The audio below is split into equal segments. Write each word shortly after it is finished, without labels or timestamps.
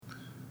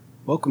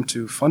Welcome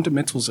to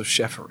Fundamentals of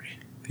Chefery.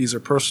 These are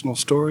personal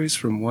stories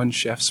from one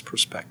chef's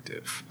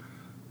perspective.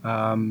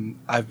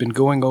 I've been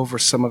going over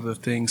some of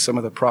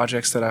the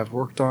projects that I've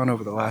worked on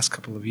over the last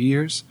couple of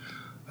years.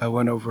 I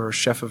went over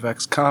Chef of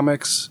X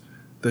Comics,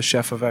 the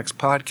Chef of X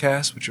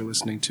podcast, which you're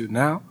listening to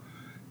now,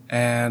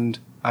 and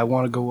I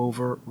want to go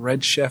over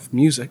Red Chef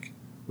Music,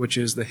 which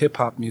is the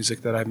hip-hop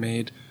music that I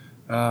made,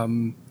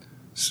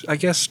 I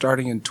guess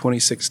starting in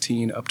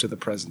 2016 up to the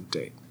present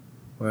date.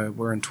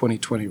 We're in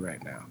 2020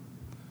 right now.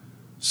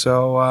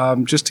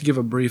 So just to give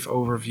a brief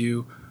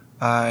overview,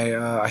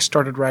 I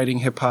started writing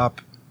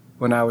hip-hop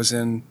when I was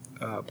in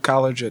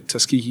college at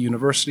Tuskegee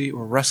University,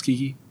 or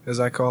Ruskegee as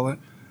I call it,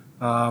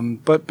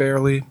 but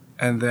barely.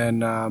 And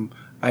then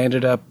I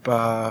ended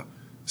up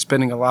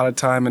spending a lot of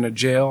time in a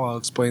jail. I'll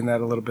explain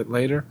that a little bit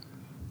later.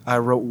 I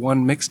wrote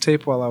one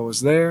mixtape while I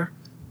was there,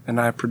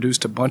 and I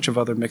produced a bunch of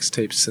other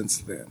mixtapes since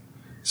then.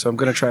 So I'm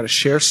going to try to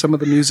share some of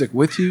the music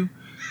with you,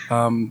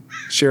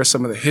 share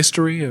some of the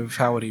history of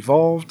how it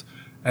evolved,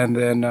 and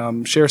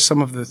then share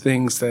some of the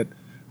things that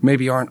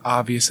maybe aren't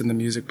obvious in the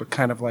music, but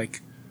kind of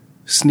like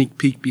sneak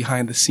peek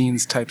behind the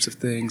scenes types of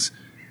things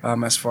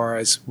as far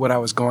as what I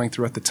was going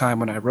through at the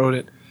time when I wrote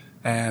it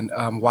and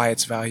why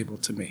it's valuable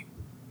to me.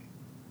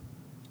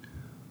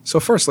 So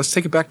first, let's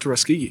take it back to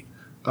Tuskegee.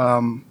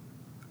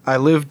 I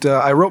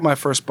wrote my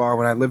first bar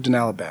when I lived in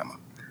Alabama,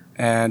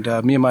 and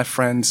me and my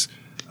friends,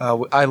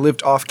 I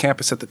lived off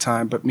campus at the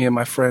time, but me and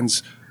my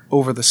friends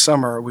over the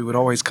summer, we would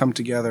always come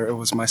together. It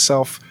was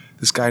myself,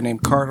 this guy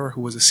named Carter, who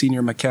was a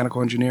senior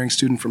mechanical engineering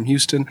student from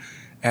Houston,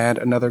 and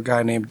another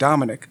guy named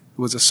Dominic,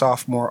 who was a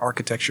sophomore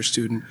architecture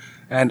student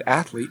and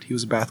athlete. He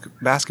was a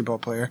basketball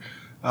player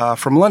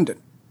from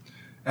London.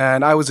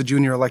 And I was a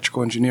junior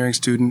electrical engineering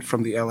student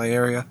from the LA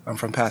area. I'm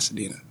from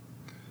Pasadena.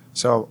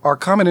 So our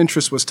common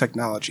interest was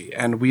technology,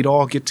 and we'd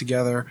all get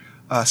together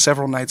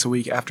several nights a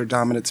week after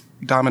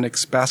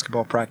Dominic's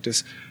basketball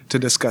practice to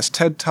discuss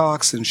TED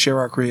Talks and share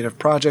our creative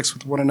projects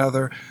with one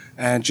another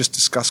and just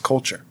discuss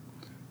culture.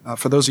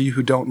 For those of you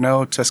who don't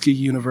know, Tuskegee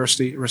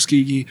University,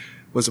 Tuskegee,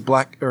 is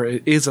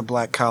a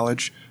black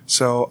college.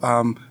 So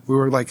we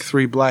were like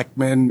three black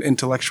men,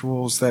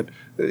 intellectuals that,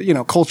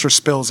 culture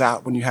spills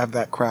out when you have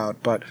that crowd.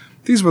 But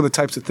these were the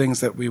types of things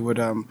that we would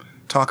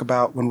talk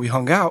about when we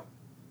hung out.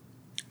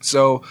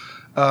 So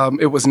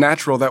it was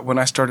natural that when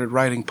I started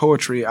writing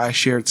poetry, I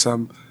shared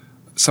some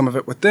of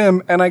it with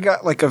them, and I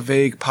got like a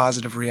vague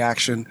positive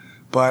reaction.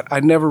 But I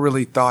never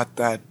really thought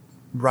that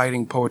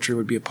writing poetry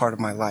would be a part of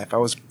my life. I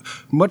was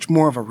much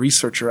more of a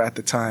researcher at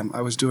the time.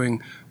 I was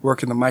doing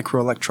work in the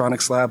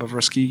microelectronics lab of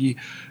Tuskegee,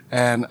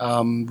 and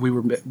we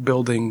were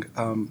building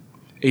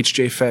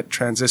HJ-FET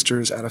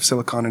transistors out of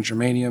silicon and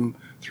germanium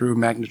through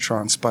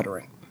magnetron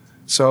sputtering.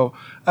 So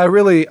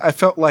I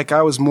felt like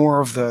I was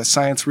more of the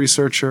science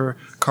researcher.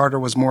 Carter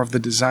was more of the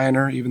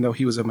designer, even though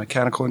he was a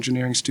mechanical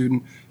engineering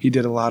student. He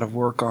did a lot of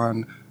work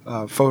on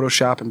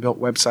Photoshop and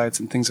built websites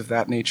and things of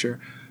that nature.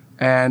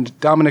 And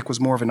Dominic was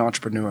more of an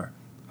entrepreneur.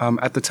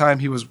 At the time,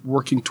 he was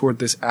working toward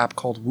this app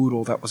called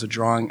Woodle that was a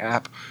drawing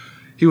app.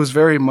 He was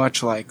very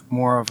much like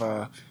more of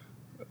a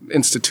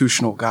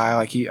institutional guy.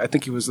 I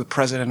think he was the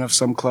president of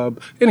some club.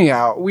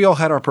 Anyhow, we all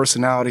had our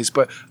personalities,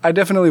 but I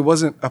definitely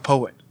wasn't a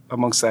poet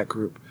amongst that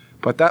group.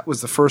 But that was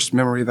the first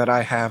memory that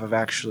I have of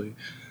actually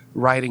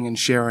writing and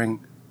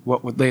sharing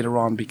what would later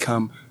on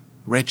become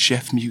Red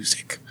Chef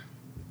Music.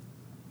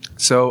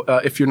 So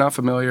if you're not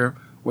familiar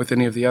with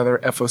any of the other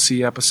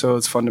FOC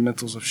episodes,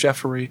 Fundamentals of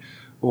Chefery,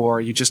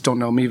 or you just don't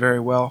know me very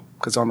well,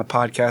 because on the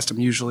podcast I'm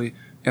usually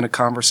in a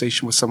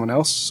conversation with someone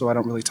else, so I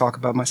don't really talk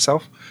about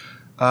myself.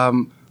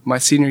 My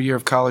senior year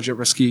of college at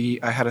Tuskegee,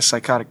 I had a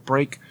psychotic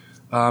break.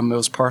 It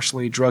was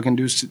partially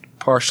drug-induced,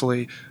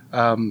 partially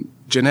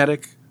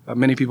genetic.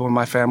 Many people in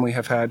my family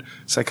have had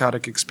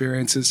psychotic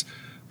experiences.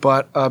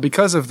 But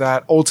because of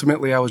that,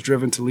 ultimately I was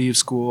driven to leave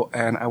school,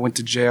 and I went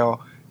to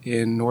jail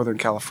in Northern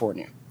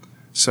California.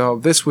 So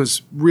this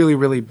was really,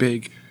 really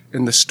big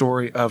in the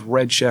story of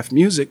Red Chef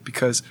Music,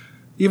 because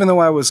even though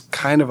I was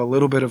kind of a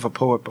little bit of a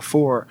poet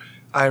before,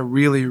 I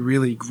really,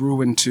 really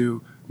grew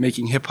into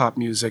making hip-hop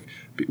music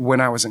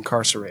when I was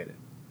incarcerated.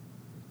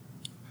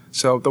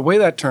 So the way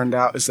that turned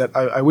out is that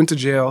I went to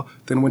jail,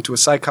 then went to a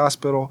psych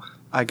hospital.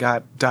 I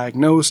got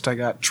diagnosed, I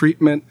got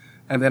treatment,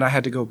 and then I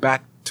had to go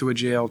back to a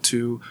jail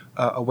to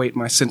await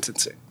my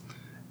sentencing.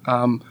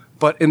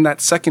 But in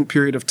that second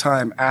period of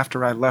time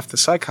after I left the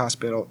psych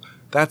hospital,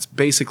 that's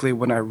basically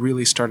when I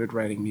really started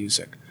writing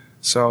music.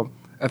 So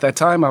at that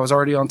time, I was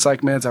already on psych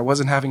meds. I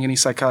wasn't having any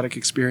psychotic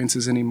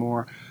experiences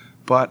anymore.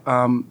 But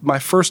my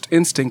first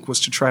instinct was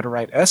to try to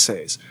write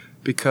essays,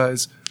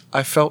 because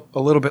I felt a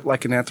little bit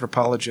like an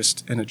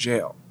anthropologist in a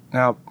jail.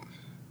 Now,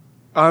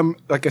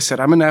 like I said,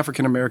 I'm an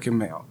African-American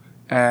male,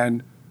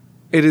 and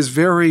it is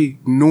very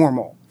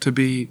normal to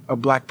be a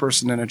black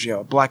person in a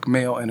jail, a black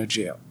male in a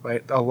jail,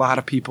 right? A lot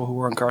of people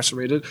who are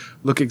incarcerated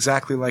look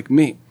exactly like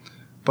me.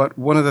 But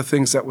one of the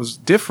things that was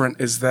different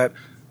is that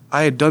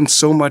I had done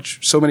so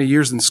many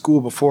years in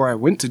school before I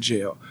went to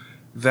jail,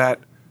 that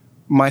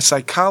my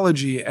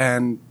psychology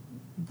and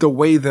the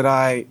way that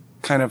I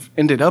kind of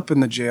ended up in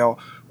the jail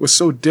was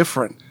so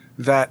different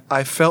that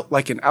I felt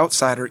like an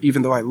outsider,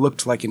 even though I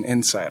looked like an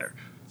insider.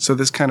 So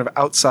this kind of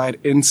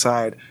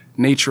outside-inside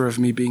nature of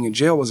me being in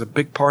jail was a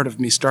big part of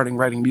me starting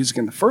writing music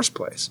in the first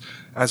place,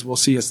 as we'll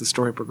see as the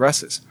story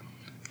progresses.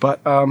 But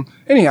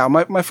anyhow,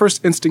 my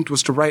first instinct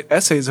was to write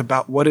essays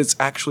about what it's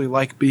actually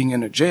like being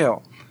in a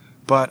jail.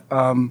 But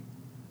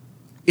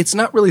it's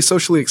not really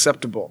socially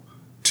acceptable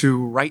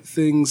to write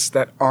things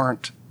that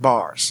aren't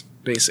bars,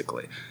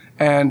 basically.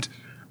 And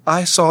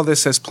I saw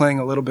this as playing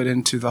a little bit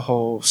into the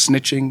whole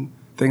snitching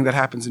thing that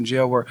happens in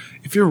jail, where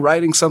if you're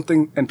writing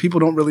something and people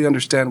don't really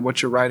understand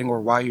what you're writing or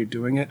why you're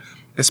doing it,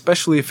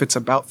 especially if it's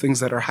about things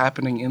that are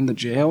happening in the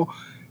jail,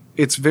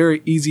 it's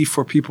very easy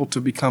for people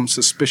to become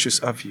suspicious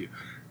of you.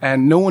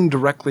 And no one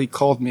directly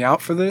called me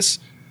out for this,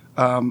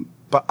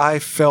 but I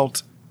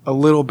felt a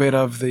little bit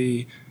of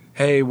the,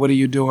 hey, what are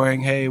you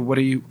doing? Hey,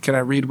 can I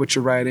read what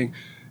you're writing?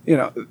 You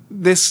know,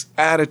 this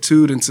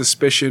attitude and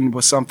suspicion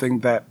was something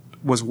that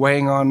was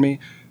weighing on me.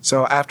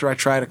 So after I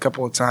tried a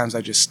couple of times,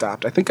 I just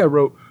stopped. I think I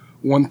wrote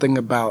one thing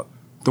about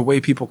the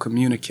way people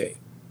communicate.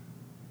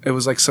 It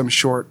was like some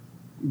short,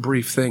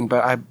 brief thing,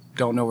 but I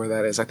don't know where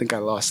that is. I think I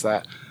lost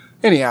that.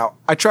 Anyhow,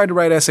 I tried to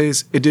write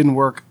essays. It didn't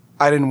work.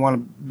 I didn't want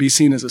to be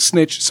seen as a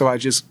snitch, so I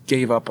just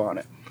gave up on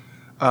it.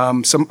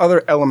 Some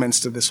other elements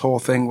to this whole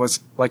thing was,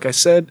 like I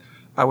said,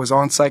 I was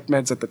on psych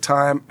meds at the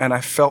time, and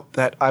I felt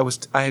that I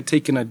had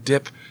taken a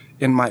dip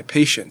in my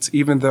patience,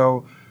 even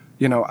though,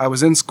 you know, I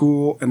was in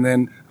school and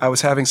then I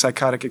was having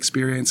psychotic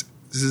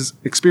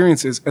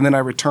experiences, and then I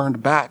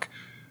returned back,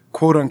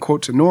 quote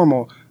unquote, to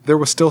normal. There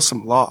was still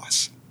some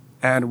loss,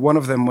 and one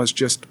of them was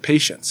just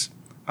patience.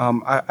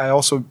 I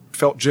also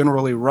felt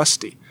generally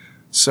rusty,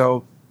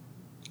 so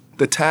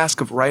the task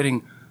of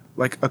writing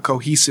like a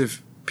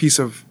cohesive piece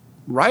of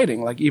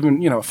writing, like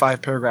even, you know, a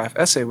 5-paragraph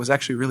essay, was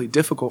actually really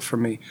difficult for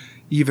me,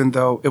 even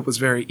though it was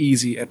very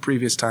easy at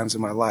previous times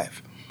in my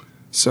life.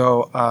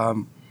 So,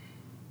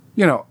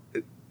 you know,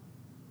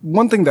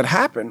 one thing that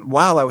happened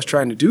while I was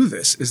trying to do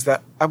this is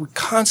that I would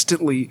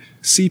constantly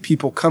see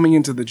people coming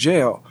into the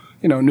jail,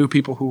 you know, new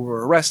people who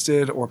were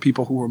arrested or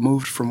people who were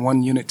moved from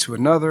one unit to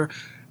another.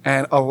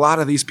 And a lot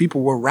of these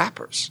people were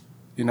rappers,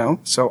 you know,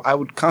 so I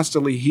would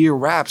constantly hear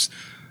raps,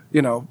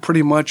 you know,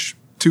 pretty much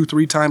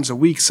 2-3 times a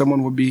week.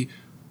 Someone would be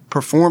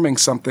performing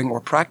something or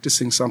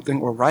practicing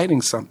something or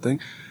writing something.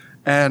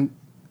 And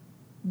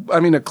I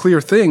mean, a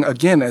clear thing,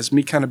 again, as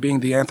me kind of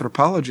being the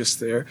anthropologist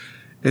there,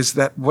 is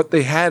that what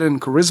they had in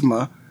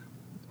charisma,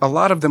 a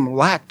lot of them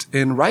lacked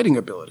in writing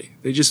ability.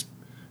 They just,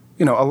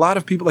 you know, a lot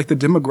of people, like the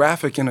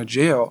demographic in a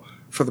jail,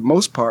 for the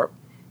most part,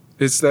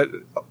 is that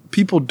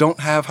people don't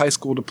have high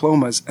school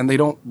diplomas and they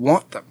don't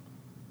want them,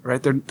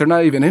 right? They're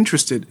not even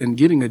interested in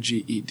getting a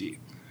GED.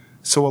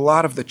 So a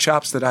lot of the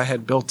chops that I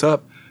had built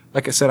up,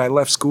 like I said, I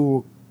left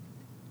school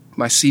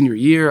my senior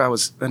year. I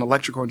was an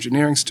electrical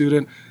engineering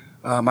student.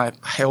 I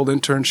held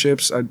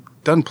internships. I'd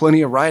done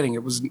plenty of writing.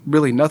 It was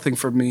really nothing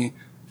for me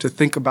to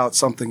think about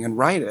something and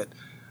write it.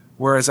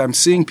 Whereas I'm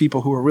seeing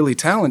people who are really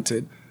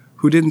talented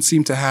who didn't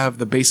seem to have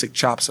the basic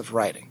chops of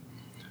writing.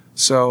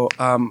 So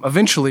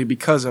eventually,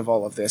 because of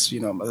all of this, you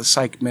know, the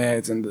psych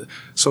meds and the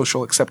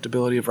social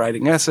acceptability of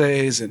writing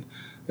essays and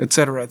et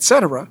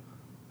cetera,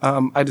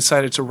 I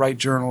decided to write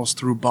journals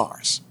through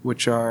bars,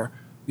 which are,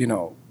 you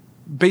know,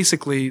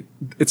 basically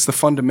it's the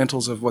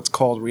fundamentals of what's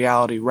called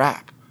reality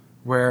rap,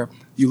 where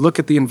you look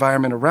at the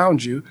environment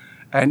around you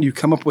and you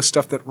come up with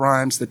stuff that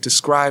rhymes, that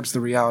describes the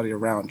reality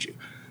around you.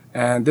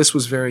 And this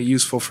was very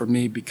useful for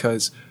me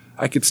because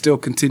I could still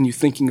continue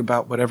thinking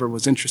about whatever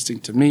was interesting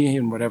to me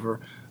and whatever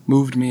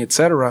moved me,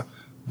 etc.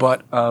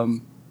 But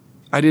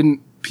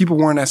people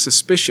weren't as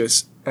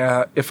suspicious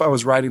if I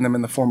was writing them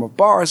in the form of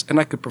bars, and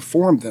I could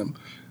perform them,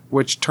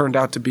 which turned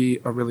out to be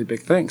a really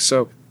big thing.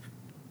 So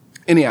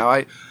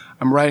anyhow,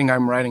 I'm writing,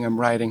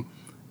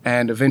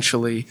 and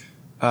eventually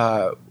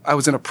I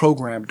was in a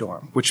program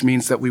dorm, which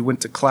means that we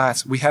went to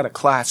class. We had a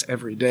class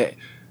every day.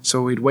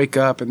 So we'd wake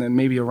up, and then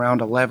maybe around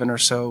 11 or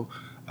so,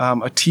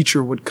 a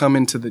teacher would come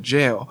into the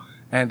jail,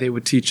 and they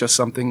would teach us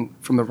something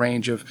from the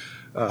range of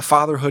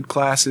fatherhood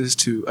classes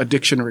to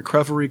addiction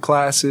recovery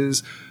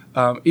classes.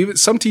 Even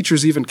some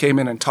teachers even came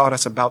in and taught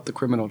us about the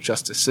criminal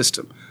justice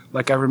system.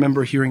 Like I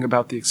remember hearing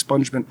about the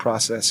expungement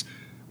process,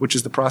 which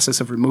is the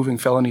process of removing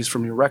felonies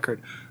from your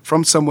record,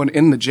 from someone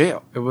in the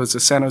jail. It was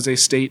a San Jose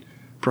State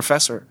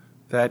professor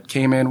that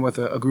came in with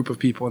a group of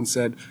people and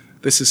said,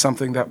 this is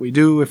something that we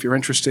do. If you're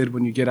interested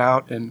when you get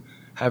out and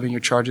having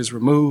your charges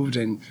removed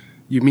and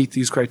you meet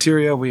these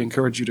criteria, we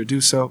encourage you to do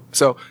so.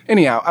 So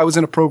anyhow, I was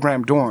in a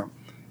program dorm,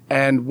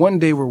 and one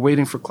day we're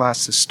waiting for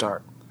class to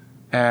start.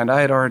 And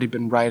I had already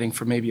been writing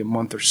for maybe a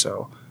month or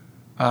so.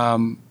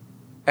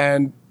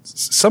 And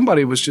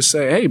somebody was just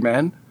saying, hey,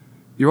 man,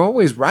 you're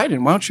always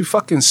writing. Why don't you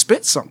fucking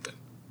spit something?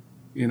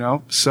 You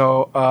know?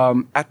 So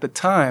at the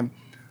time,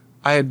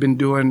 I had been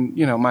doing,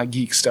 you know, my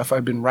geek stuff.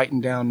 I've been writing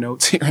down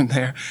notes here and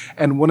there.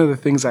 And one of the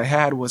things I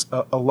had was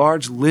a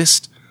large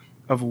list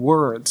of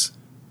words,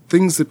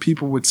 things that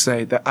people would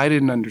say that I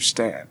didn't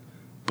understand.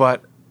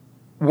 But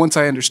once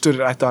I understood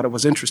it, I thought it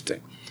was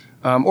interesting.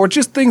 or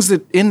just things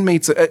that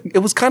inmates,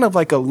 it was kind of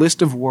like a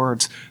list of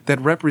words that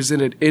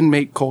represented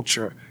inmate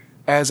culture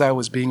as I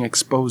was being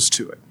exposed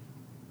to it.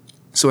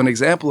 So an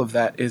example of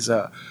that is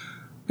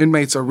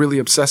inmates are really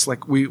obsessed,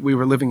 like we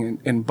were living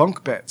in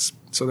bunk beds.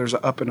 So there's an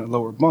up and a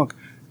lower bunk,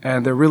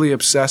 and they're really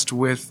obsessed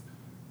with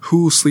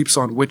who sleeps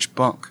on which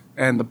bunk.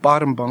 And the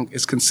bottom bunk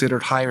is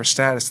considered higher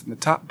status than the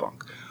top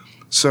bunk.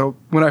 So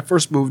when I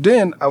first moved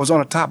in, I was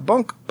on a top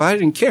bunk, but I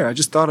didn't care. I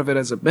just thought of it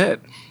as a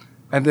bed.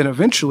 And then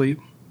eventually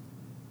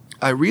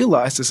I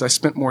realized as I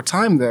spent more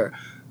time there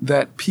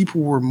that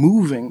people were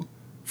moving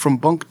from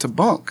bunk to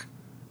bunk.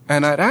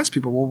 And I'd ask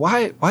people, well,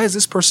 why is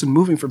this person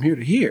moving from here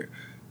to here?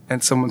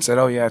 And someone said,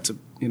 oh yeah,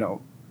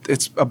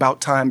 it's about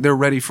time. They're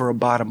ready for a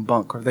bottom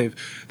bunk, or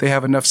they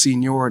have enough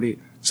seniority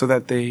so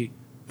that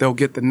they'll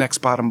get the next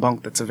bottom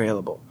bunk that's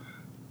available.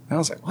 And I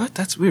was like, what?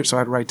 That's weird. So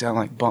I'd write down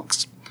like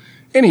bunks.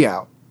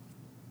 Anyhow,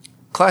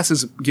 class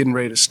is getting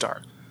ready to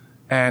start.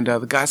 And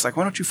the guy's like,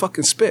 why don't you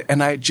fucking spit?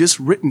 And I had just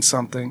written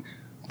something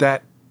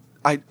that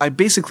I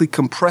basically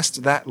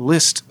compressed that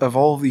list of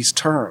all these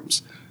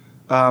terms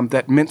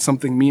that meant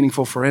something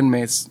meaningful for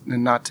inmates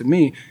and not to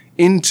me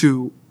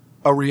into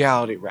a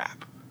reality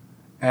rap.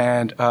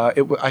 And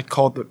I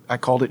called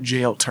it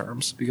jail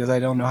terms because I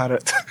don't know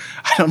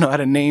how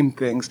to name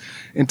things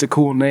into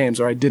cool names,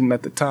 or I didn't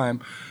at the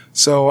time.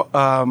 So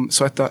I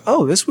thought,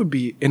 oh, this would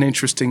be an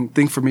interesting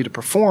thing for me to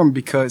perform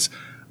because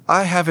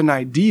I have an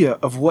idea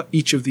of what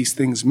each of these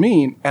things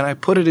mean, and I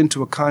put it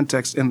into a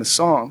context in the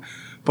song.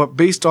 But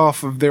based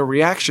off of their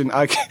reaction,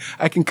 I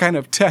can kind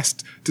of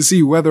test to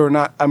see whether or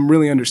not I'm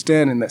really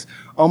understanding this.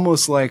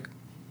 Almost like,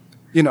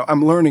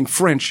 I'm learning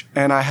French,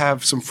 and I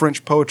have some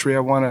French poetry I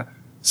want to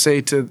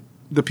say to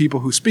the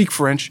people who speak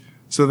French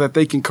so that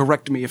they can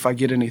correct me if I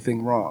get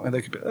anything wrong. And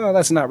they could be, oh,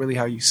 that's not really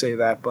how you say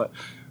that, but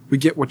we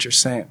get what you're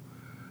saying.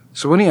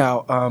 So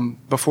anyhow,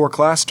 before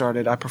class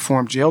started, I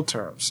performed jail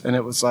terms, and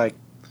it was like,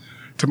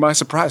 to my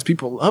surprise,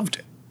 people loved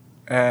it.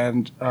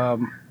 And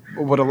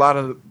what a lot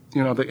of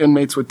the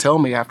inmates would tell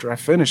me after I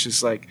finished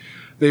is like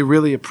they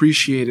really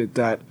appreciated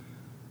that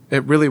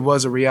it really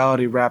was a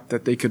reality rap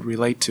that they could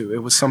relate to. It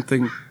was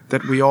something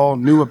that we all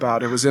knew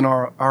about. It was in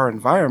our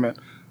environment,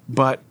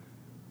 but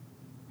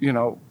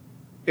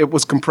it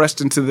was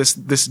compressed into this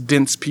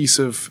dense piece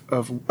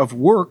of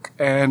work,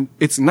 and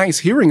it's nice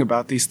hearing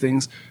about these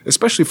things,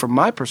 especially from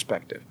my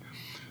perspective.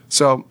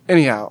 So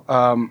anyhow,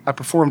 I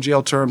performed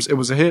jail terms. It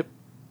was a hit.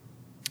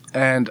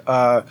 And,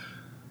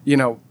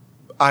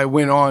 I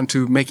went on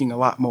to making a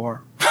lot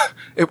more.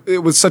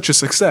 It was such a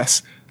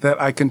success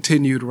that I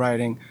continued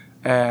writing,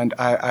 and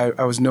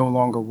I was no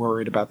longer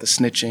worried about the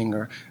snitching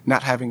or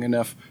not having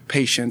enough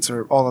patience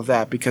or all of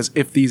that, because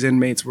if these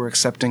inmates were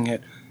accepting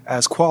it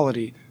as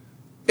quality,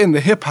 in the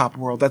hip hop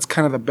world, that's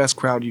kind of the best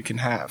crowd you can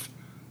have.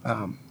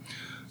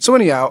 So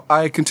anyhow,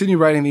 I continued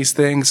writing these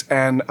things,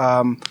 and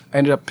I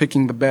ended up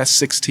picking the best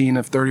 16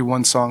 of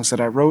 31 songs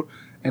that I wrote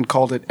and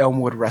called it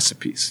Elmwood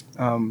Recipes.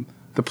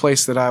 The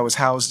place that I was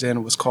housed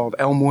in was called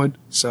Elmwood,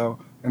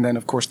 and then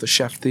of course the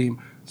chef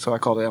theme, so I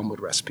called it Elmwood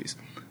Recipes.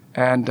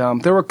 And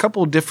there were a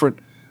couple of different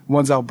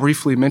ones I'll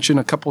briefly mention,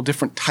 a couple of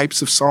different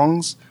types of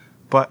songs,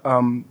 but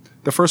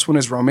the first one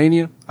is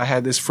Romania. I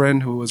had this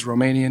friend who was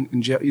Romanian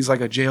in jail. He's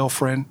like a jail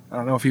friend. I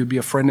don't know if he would be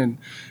a friend in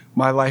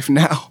my life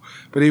now,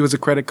 but he was a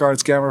credit card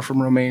scammer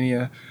from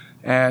Romania.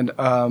 And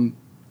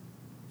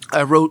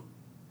I wrote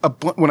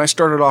when I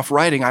started off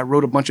writing, I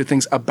wrote a bunch of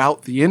things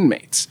about the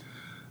inmates.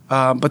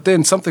 But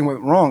then something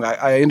went wrong.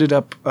 I ended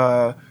up,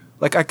 I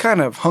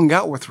kind of hung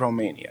out with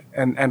Romania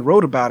and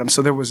wrote about him.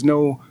 So there was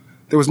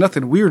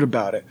nothing weird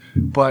about it.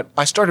 But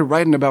I started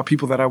writing about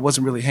people that I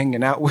wasn't really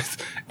hanging out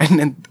with. And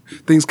then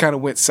things kind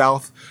of went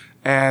south.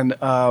 And,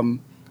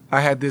 I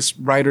had this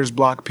writer's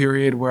block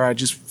period where I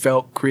just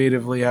felt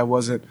creatively I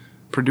wasn't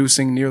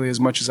producing nearly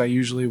as much as I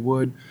usually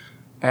would.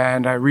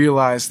 And I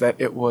realized that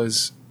it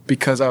was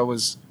because I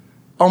was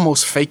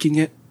almost faking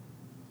it.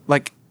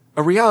 Like,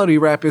 a reality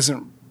rap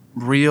isn't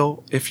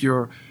real if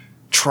you're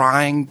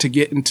trying to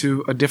get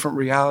into a different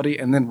reality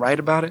and then write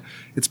about it.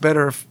 It's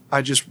better if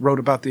I just wrote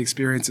about the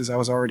experiences I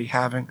was already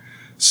having.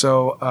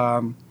 So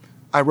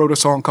I wrote a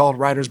song called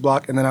Writer's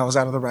Block, and then I was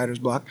out of the writer's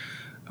block.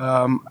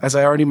 As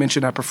I already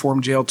mentioned, I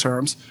performed jail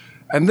terms.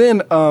 And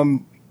then, I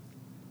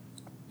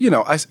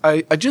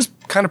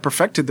just kind of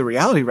perfected the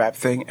reality rap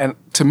thing. And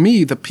to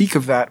me, the peak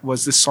of that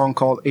was this song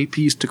called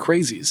APs to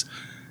Crazies.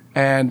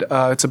 And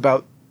it's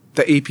about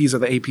the APs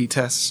of the AP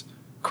tests.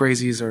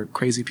 Crazies are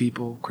crazy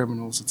people,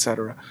 criminals,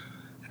 etc.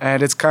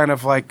 And it's kind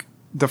of like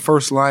the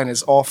first line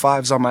is all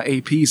fives on my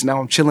APs. Now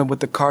I'm chilling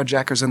with the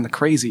carjackers and the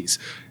crazies.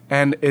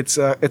 And it's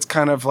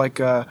kind of like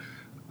a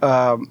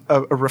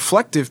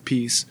reflective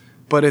piece,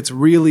 but it's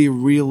really,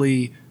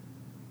 really,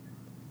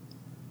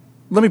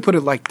 let me put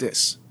it like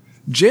this.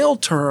 Jail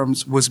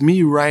terms was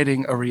me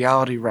writing a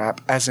reality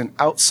rap as an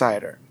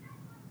outsider,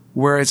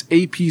 whereas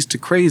APs to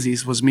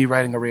Crazies was me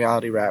writing a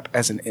reality rap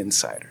as an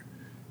insider.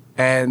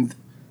 And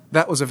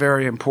that was a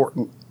very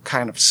important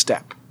kind of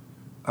step.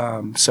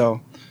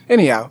 So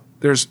anyhow,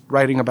 there's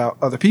writing about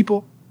other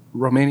people,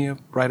 Romania,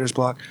 writer's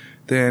block.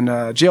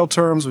 Then Jail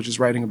Terms, which is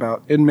writing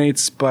about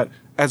inmates, but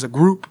as a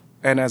group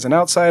and as an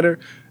outsider.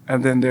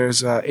 And then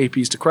there's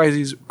APs to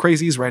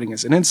Crazies, writing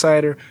as an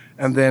insider.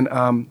 And then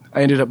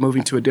I ended up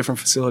moving to a different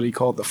facility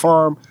called The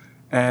Farm,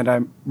 and I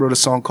wrote a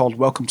song called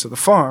Welcome to the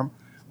Farm,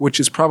 which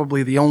is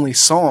probably the only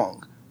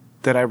song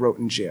that I wrote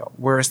in jail,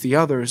 whereas the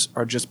others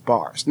are just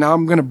bars. Now,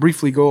 I'm going to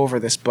briefly go over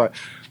this, but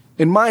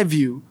in my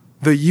view,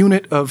 the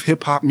unit of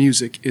hip-hop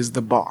music is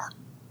the bar,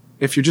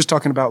 if you're just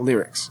talking about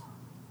lyrics,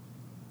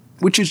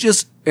 which is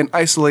just an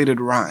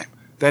isolated rhyme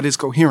that is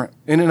coherent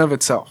in and of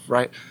itself,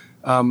 right?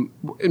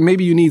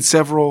 Maybe you need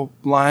several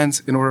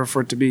lines in order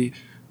for it to be,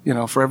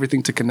 for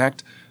everything to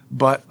connect,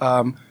 but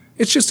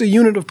it's just a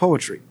unit of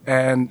poetry.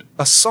 And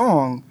a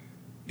song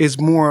is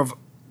more of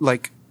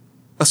like,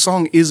 a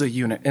song is a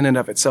unit in and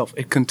of itself.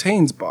 It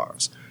contains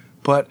bars,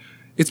 but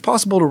it's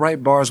possible to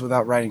write bars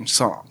without writing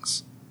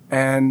songs.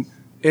 And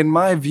in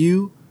my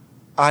view,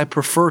 I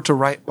prefer to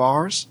write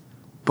bars,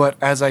 but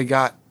as I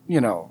got,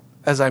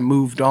 as I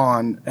moved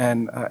on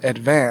and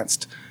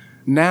advanced,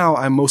 now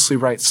I mostly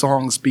write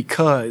songs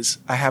because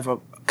I have a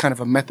kind of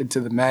a method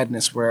to the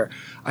madness where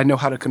I know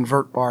how to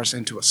convert bars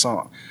into a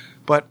song.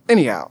 But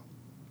anyhow,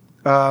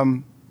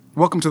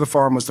 Welcome to the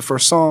Farm was the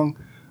first song.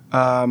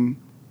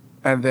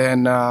 And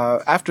then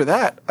after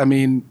that, I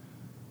mean,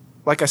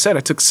 like I said,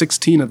 I took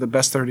 16 of the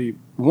best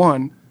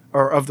 31,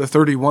 or of the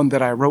 31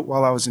 that I wrote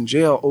while I was in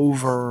jail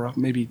over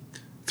maybe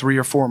 3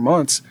 or 4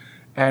 months.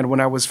 And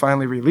when I was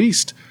finally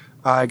released,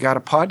 I got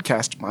a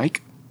podcast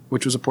mic,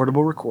 which was a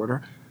portable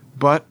recorder.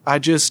 But I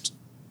just,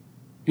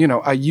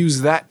 I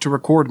used that to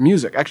record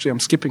music. Actually, I'm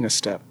skipping a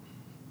step.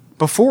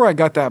 Before I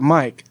got that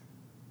mic,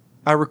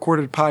 I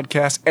recorded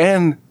podcasts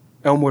and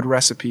Elmwood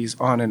recipes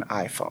on an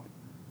iPhone.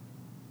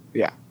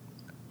 Yeah.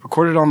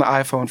 Recorded on the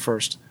iPhone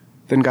first,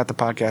 then got the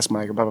podcast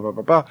mic, blah, blah, blah,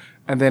 blah, blah.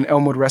 And then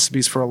Elmwood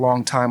Recipes for a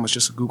long time was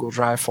just a Google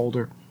Drive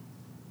folder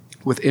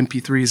with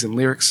MP3s and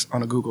lyrics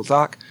on a Google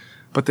Doc.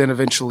 But then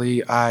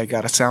eventually I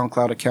got a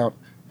SoundCloud account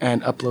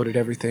and uploaded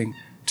everything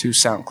to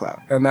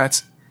SoundCloud. And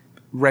that's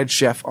Red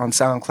Chef on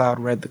SoundCloud,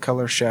 Red the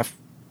Color Chef,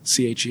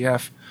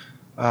 CHEF.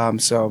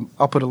 So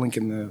I'll put a link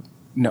in the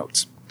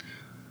notes.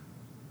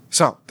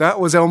 So that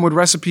was Elmwood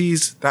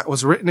Recipes. That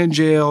was written in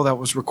jail. That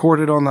was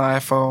recorded on the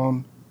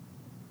iPhone.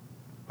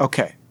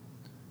 Okay.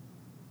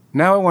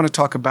 Now I want to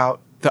talk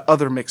about the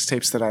other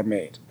mixtapes that I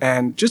made.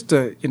 And just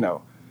to,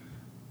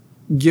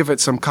 give it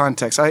some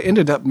context, I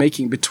ended up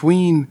making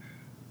between,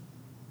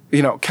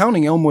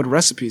 counting Elmwood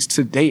Recipes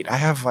to date, I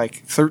have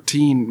like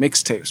 13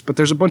 mixtapes, but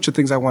there's a bunch of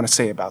things I want to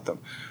say about them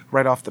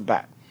right off the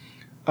bat.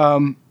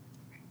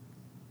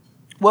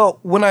 Well,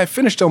 when I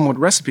finished Elmwood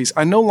Recipes,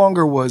 I no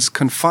longer was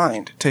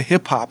confined to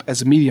hip-hop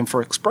as a medium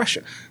for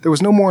expression. There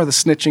was no more of the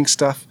snitching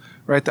stuff,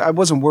 right? I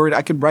wasn't worried.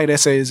 I could write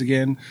essays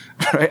again,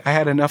 right? I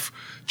had enough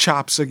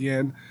chops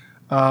again.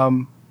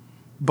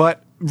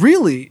 But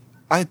really,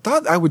 I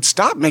thought I would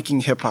stop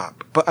making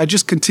hip-hop, but I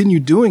just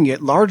continued doing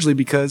it largely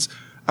because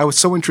I was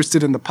so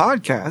interested in the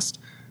podcast.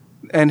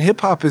 And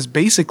hip-hop is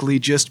basically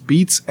just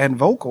beats and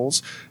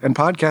vocals, and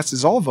podcast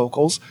is all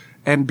vocals,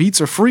 and beats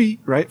are free,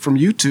 right, from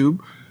YouTube,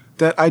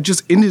 that I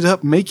just ended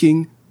up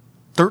making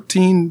 12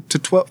 to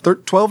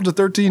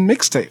 13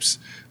 mixtapes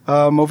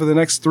over the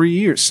next 3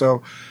 years.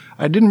 So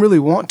I didn't really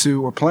want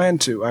to or plan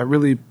to. I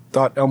really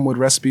thought Elmwood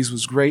Recipes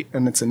was great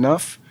and it's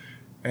enough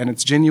and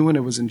it's genuine.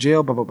 It was in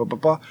jail, blah, blah, blah, blah,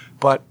 blah.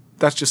 But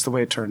that's just the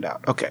way it turned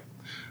out. Okay.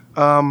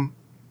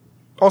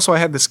 Also, I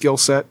had the skill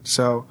set.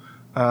 So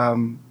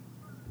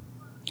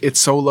it's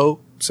solo.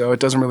 So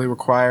it doesn't really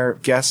require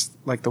guests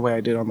like the way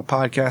I did on the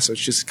podcast. So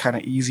it's just kind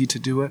of easy to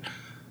do it.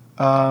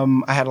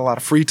 I had a lot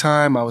of free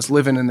time. I was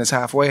living in this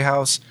halfway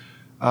house.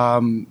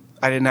 I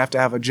didn't have to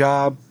have a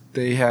job.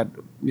 They had,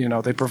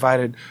 they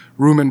provided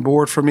room and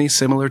board for me,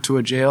 similar to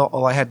a jail.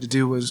 All I had to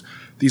do was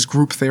these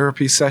group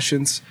therapy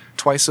sessions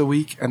twice a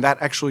week. And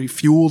that actually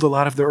fueled a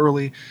lot of the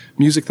early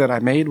music that I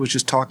made, was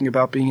just talking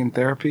about being in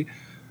therapy.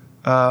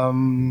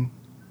 And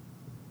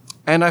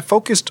I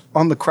focused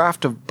on the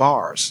craft of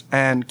bars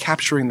and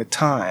capturing the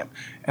time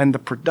and the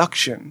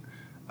production,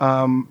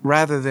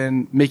 rather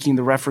than making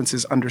the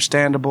references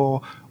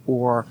understandable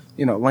or,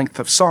 length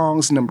of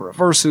songs, number of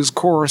verses,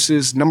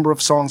 choruses, number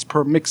of songs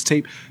per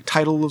mixtape,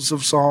 titles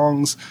of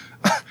songs,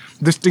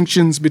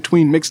 distinctions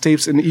between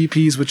mixtapes and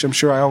EPs, which I'm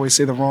sure I always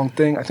say the wrong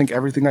thing. I think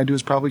everything I do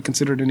is probably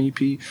considered an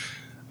EP.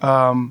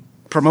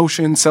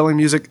 Promotion, selling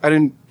music, I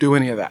didn't do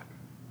any of that.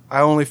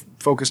 I only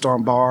focused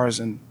on bars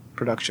and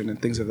production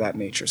and things of that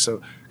nature.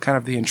 So kind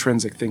of the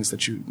intrinsic things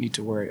that you need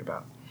to worry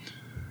about.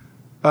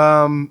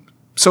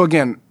 So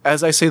again,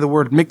 as I say the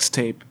word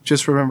mixtape,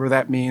 just remember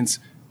that means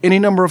any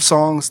number of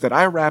songs that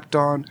I rapped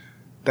on,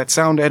 that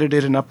sound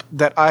edited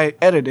that I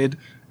edited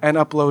and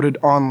uploaded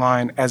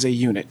online as a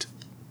unit.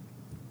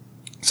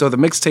 So the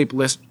mixtape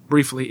list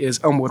briefly is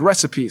Elmwood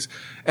Recipes,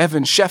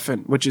 Evan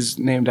Sheffin, which is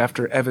named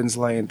after Evans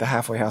Lane, the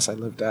halfway house I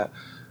lived at.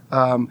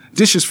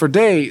 Dishes for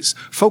Days,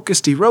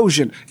 Focused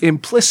Erosion,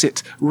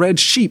 Implicit, Red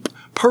Sheep,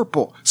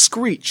 Purple,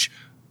 Screech,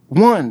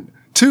 1,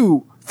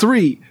 2,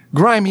 3,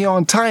 Grimy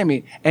on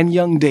Timey, and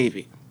Young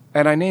Davy.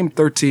 And I named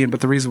 13,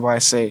 but the reason why I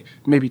say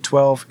maybe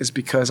 12 is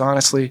because,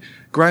 honestly,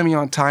 Grimy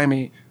on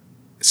Timey,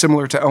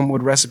 similar to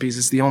Elmwood Recipes,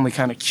 is the only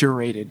kind of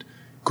curated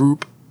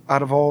group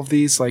out of all of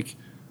these. Like,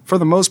 for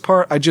the most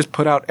part, I just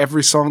put out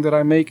every song that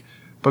I make,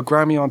 but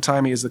Grimy on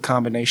Timey is the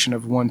combination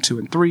of 1, 2,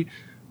 and 3,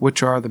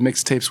 which are the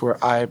mixtapes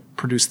where I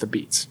produce the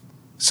beats.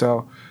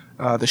 So,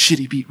 the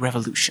Shitty Beat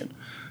Revolution.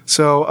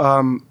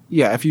 So,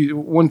 yeah, if you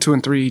 1, 2,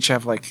 and 3 each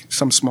have like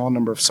some small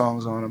number of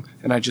songs on them,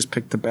 and I just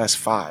picked the best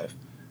 5.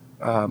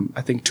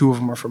 I think 2 of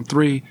them are from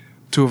 3,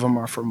 2 of them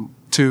are from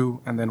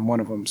 2, and then 1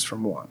 of them's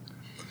from 1.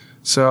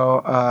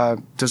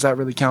 So, does that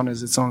really count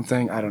as its own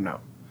thing? I don't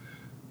know.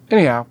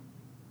 Anyhow,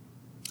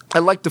 I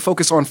like to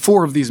focus on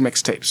 4 of these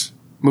mixtapes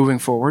moving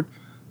forward,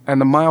 and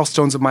the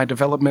milestones of my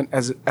development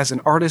as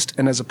an artist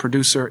and as a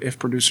producer, if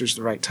producer's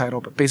the right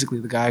title, but basically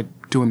the guy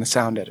doing the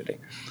sound editing.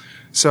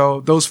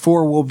 So those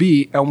 4 will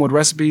be Elmwood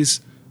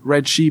Recipes,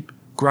 Red Sheep,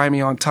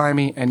 Grimy on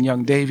Timey, and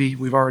Young Davy.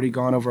 We've already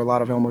gone over a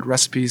lot of Elmwood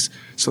Recipes,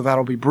 so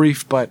that'll be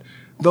brief, but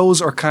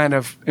those are kind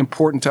of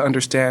important to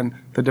understand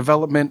the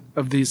development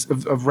of these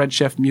of Red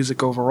Chef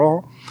music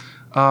overall.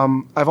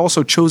 I've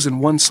also chosen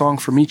 1 song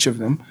from each of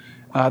them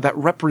that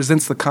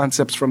represents the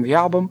concepts from the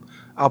album.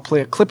 I'll play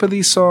a clip of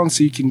these songs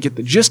so you can get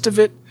the gist of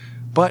it,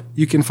 but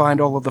you can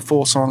find all of the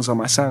full songs on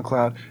my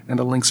SoundCloud, and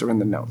the links are in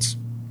the notes.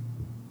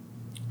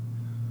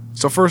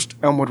 So first,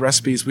 Elmwood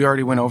Recipes, we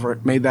already went over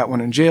it. Made that one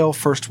in jail.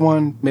 First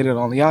one, made it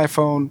on the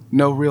iPhone.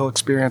 No real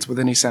experience with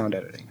any sound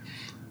editing.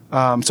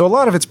 So a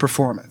lot of it's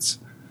performance.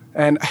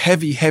 And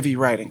heavy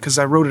writing, because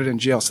I wrote it in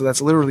jail. So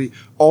that's literally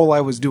all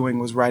I was doing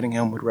was writing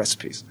Elmwood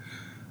Recipes.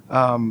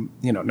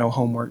 No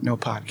homework, no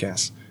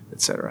podcasts,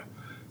 etc.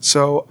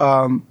 So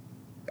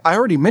I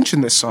already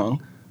mentioned this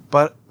song,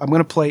 but I'm going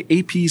to play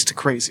APs to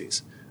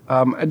Crazies.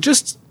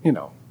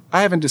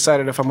 I haven't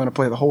decided if I'm going to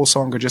play the whole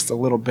song or just a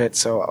little bit,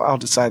 so I'll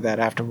decide that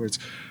afterwards.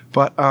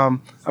 But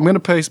I'm going to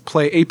play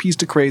APs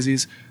to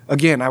Crazies.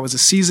 Again, I was a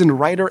seasoned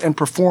writer and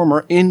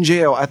performer in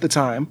jail at the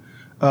time.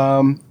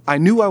 I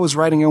knew I was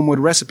writing Elmwood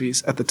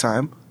Recipes at the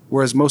time,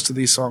 whereas most of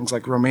these songs,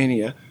 like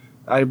Romania,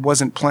 I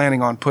wasn't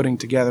planning on putting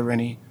together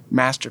any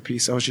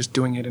masterpiece. I was just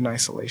doing it in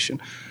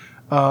isolation.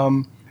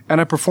 And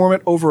I perform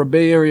it over a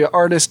Bay Area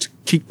artist,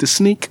 Keek the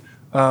Sneak.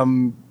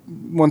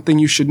 One thing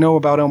you should know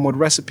about Elmwood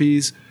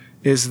Recipes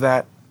is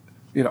that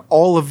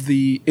all of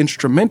the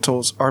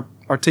instrumentals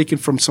are taken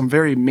from some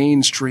very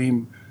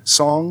mainstream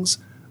songs,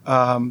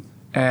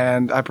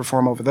 and I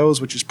perform over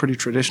those, which is pretty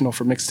traditional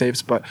for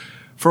mixtapes. But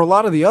for a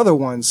lot of the other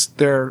ones,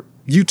 they're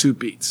YouTube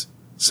beats.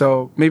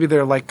 So maybe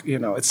they're like,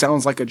 it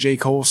sounds like a J.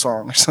 Cole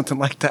song or something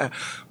like that,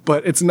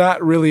 but it's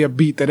not really a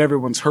beat that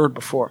everyone's heard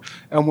before.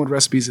 Elmwood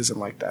Recipes isn't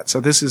like that.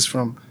 So this is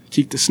from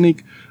Keek the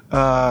Sneak,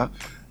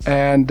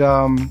 and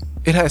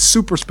it has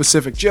super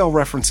specific jail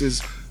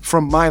references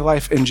from my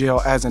life in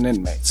jail as an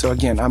inmate. So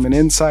again, I'm an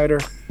insider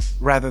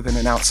rather than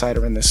an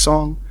outsider in this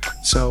song.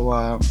 So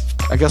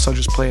I guess I'll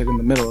just play it in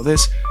the middle of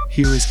this.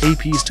 Here is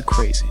APs to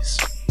Crazies.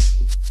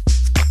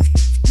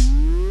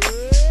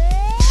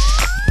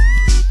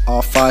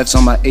 All 5s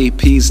on my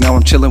APs, now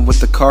I'm chilling with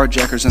the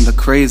carjackers and the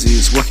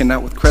crazies. Working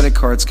out with credit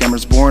card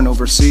scammers born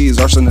overseas.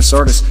 Arsonist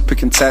artists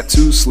picking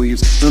tattoo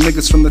sleeves. Real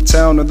niggas from the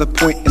town or the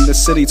point in the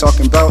city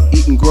talking about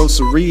eating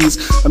groceries.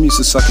 I'm used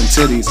to sucking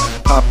titties.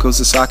 Pop goes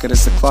the socket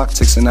as the clock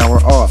ticks an hour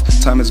off.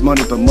 Time is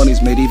money, but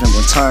money's made even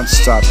when time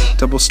stops.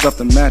 Double stuff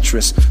the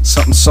mattress,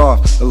 something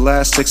soft.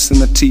 Elastics in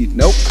the teeth,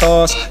 no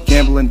pause.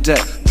 Gambling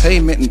debt,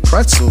 payment and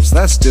pretzels,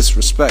 that's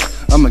disrespect.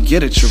 I'ma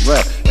get at your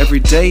rep. Every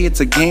day it's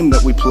a game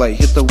that we play.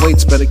 Hit the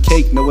weights, better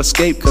cake, no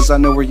escape, cause I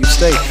know where you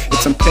stay.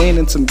 It's some pain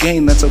and some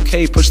gain, that's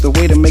okay. Push the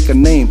way to make a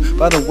name.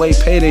 By the way,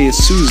 payday is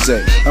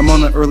Tuesday. I'm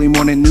on an early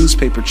morning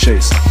newspaper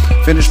chase.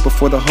 Finish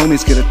before the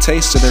homies get a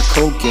taste of their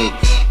Colgate.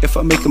 If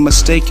I make a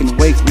mistake and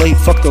wake late,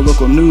 fuck the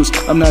local news.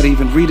 I'm not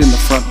even reading the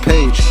front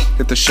page.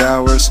 Hit the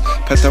showers,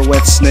 pet their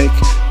wet snake,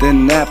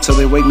 then nap till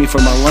they wake me for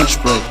my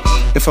lunch break.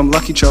 If I'm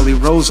lucky, Charlie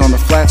Rose on the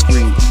flat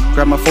screen.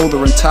 Grab my folder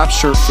and top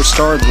shirt for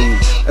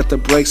Starlean. At the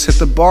breaks, hit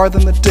the bar,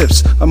 then the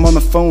dips. I'm on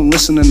the phone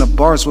listening to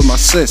bars with my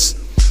sis.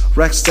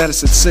 Rack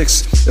status at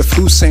 6. If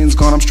Hussein's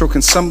gone, I'm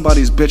stroking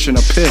somebody's bitch in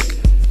a pic.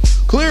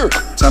 Clear!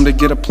 Time to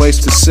get a place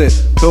to sit.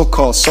 Pill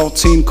call,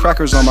 saltine,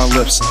 crackers on my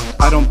lips.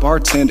 I don't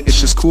bartend, it's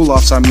just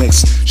cool-offs I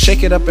mix.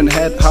 Shake it up and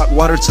add hot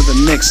water to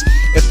the mix.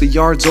 If the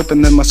yard's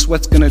open, then my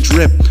sweat's gonna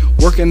drip.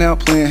 Working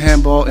out, playing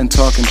handball, and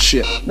talking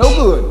shit. No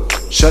good!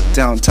 Shut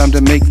down, time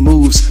to make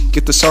moves.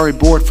 Get the sorry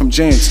board from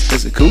James.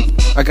 Is it cool?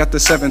 I got the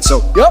 7,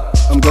 so yup,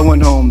 I'm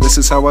going home. This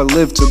is how I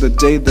live till the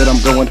day that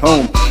I'm going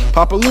home.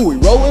 Papa Louie,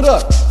 roll it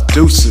up.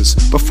 Deuces.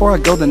 Before I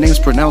go, the name's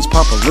pronounced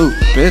Papa Lou,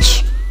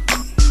 bitch.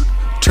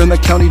 Turn the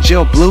county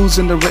jail blues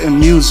into written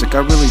music. I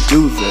really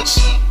do this.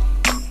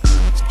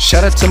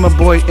 Shout out to my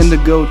boy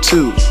Indigo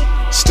too.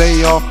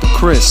 Stay off the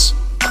Chris.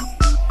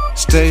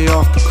 Stay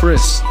off the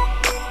Chris.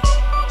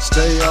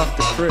 Stay off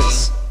the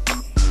Chris.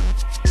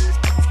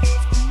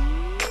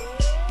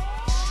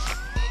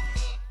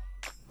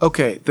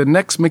 Okay, the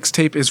next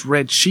mixtape is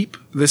Red Sheep.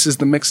 This is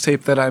the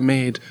mixtape that I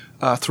made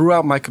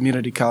throughout my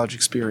community college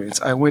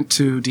experience. I went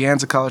to De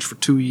Anza College for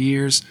 2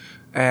 years,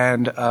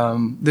 And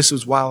this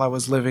was while I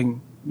was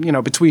living,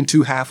 between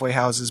two halfway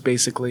houses,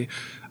 basically.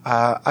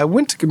 I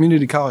went to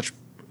community college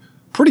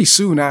pretty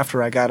soon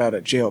after I got out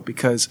of jail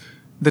because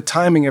the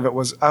timing of it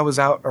was I was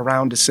out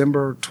around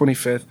December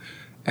 25th,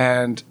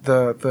 and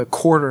the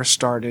quarter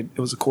started.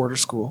 It was a quarter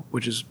school,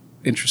 which is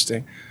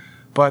interesting.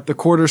 But the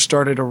quarter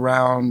started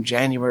around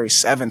January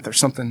 7th or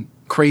something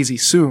crazy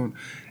soon.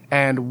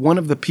 And one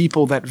of the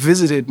people that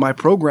visited my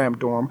program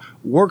dorm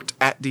worked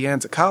at De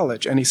Anza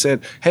College. And he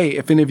said, hey,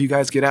 if any of you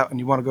guys get out and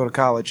you want to go to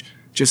college,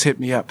 just hit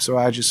me up. So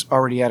I just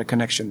already had a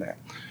connection there.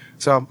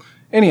 So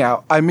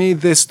anyhow, I made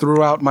this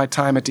throughout my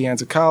time at De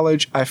Anza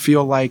College. I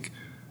feel like,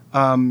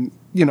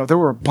 there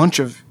were a bunch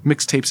of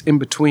mixtapes in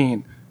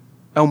between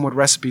Elmwood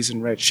Recipes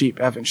and Red Sheep,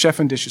 Evan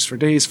Chef and Dishes for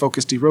Days,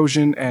 Focused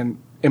Erosion, and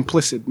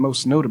Implicit,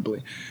 most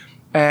notably.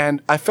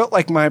 And I felt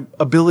like my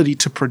ability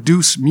to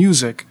produce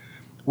music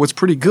was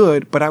pretty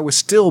good, but I was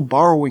still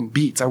borrowing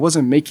beats. I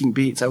wasn't making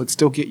beats. I would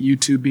still get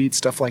YouTube beats,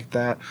 stuff like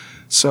that.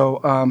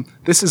 So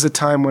this is a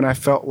time when I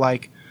felt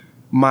like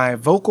my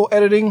vocal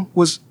editing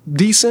was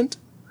decent,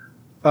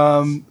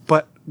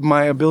 but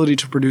my ability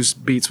to produce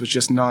beats was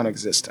just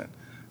non-existent.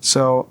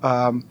 So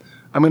I'm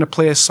going to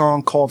play a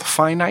song called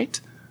Finite.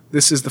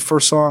 This is the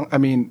first song,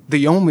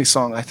 the only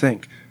song, I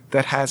think,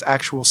 that has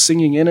actual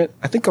singing in it.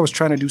 I think I was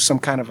trying to do some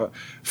kind of a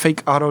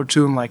fake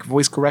auto-tune, like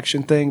voice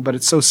correction thing, but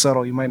it's so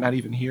subtle you might not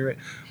even hear it.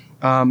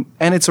 And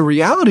it's a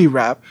reality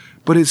rap,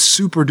 but it's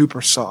super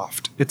duper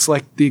soft. It's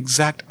like the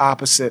exact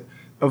opposite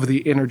of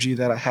the energy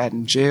that I had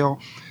in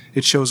jail.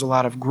 It shows a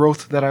lot of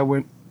growth that I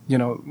went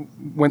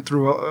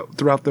through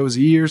throughout those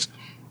years.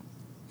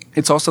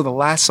 It's also the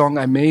last song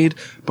I made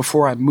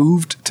before I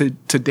moved to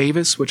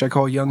Davis, which I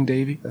call Young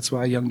Davy. That's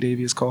why Young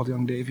Davy is called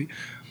Young Davy.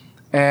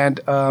 And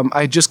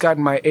I had just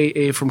gotten my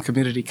AA from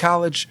community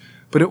college,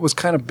 but it was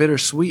kind of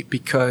bittersweet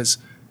because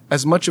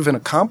as much of an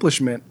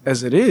accomplishment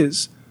as it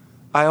is,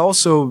 I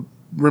also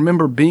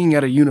remember being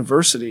at a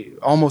university,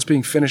 almost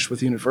being finished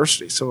with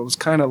university. So it was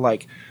kind of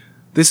like,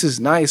 this is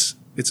nice.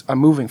 I'm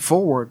moving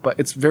forward, but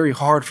it's very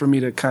hard for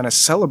me to kind of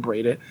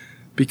celebrate it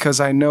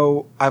because I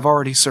know I've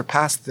already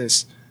surpassed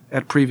this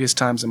at previous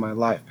times in my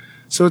life.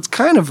 So it's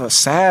kind of a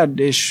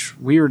sad-ish,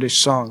 weirdish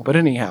song. But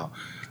anyhow,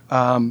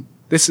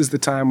 this is the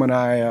time when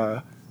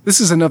this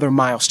is another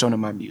milestone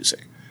in my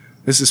music.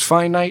 This is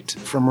Finite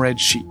from Red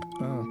Sheep.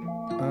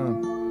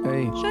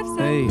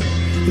 Hey,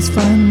 it's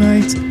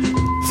finite,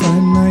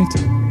 finite,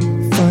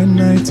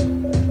 finite,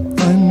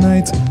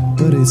 finite,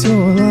 but it's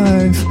your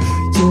life,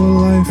 your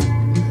life,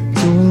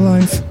 your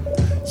life,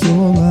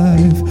 your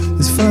life.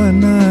 It's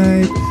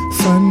finite,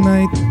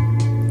 finite,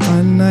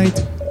 finite,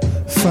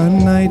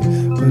 finite,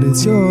 but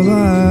it's your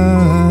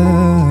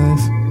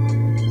life.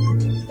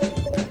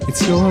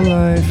 It's your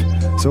life.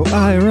 So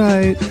I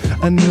write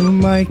a new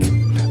mic,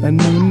 a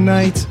new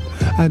night.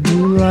 I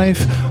do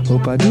life,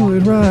 hope I do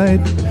it right.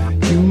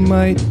 You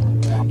might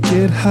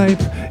get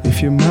hype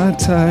if you're my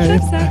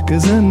type.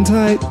 Cause I'm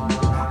tight,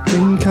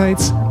 green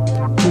kites,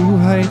 blue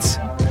heights,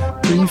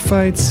 3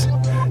 fights,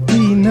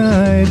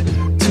 denied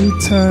 2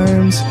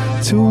 times,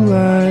 2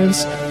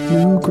 lives,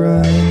 new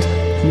grind,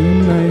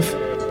 new knife,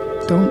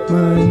 don't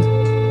mind,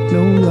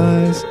 no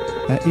lies,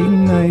 I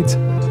ignite,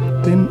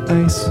 thin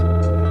ice,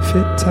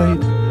 fit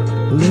tight,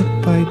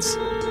 lip bites,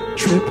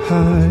 trip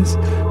highs,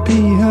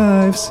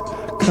 beehives,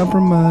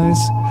 compromise,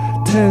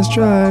 test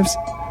drives,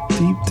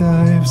 deep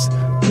dives,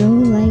 no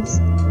likes,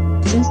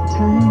 just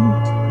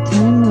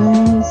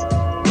timelines,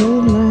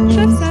 old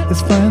lines.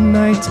 It's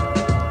finite,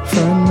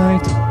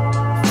 finite,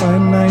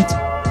 finite,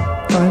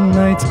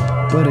 finite,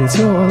 but it's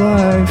your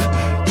life,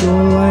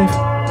 your life,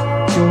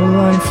 your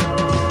life,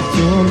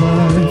 your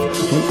life.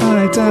 When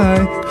I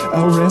die,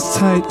 I'll rest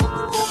tight.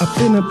 I've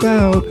been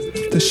about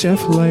the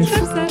chef life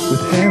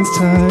with hands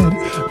tied,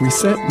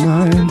 reset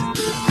mind,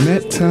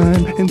 met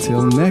time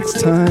until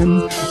next time.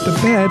 The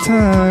bad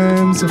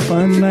times are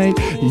finite,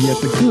 yet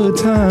the good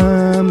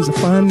times are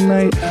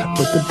finite.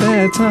 But the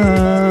bad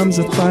times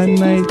are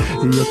finite,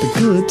 yet the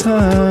good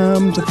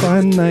times are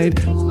finite.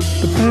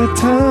 The bad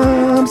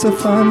times are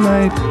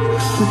finite,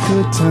 the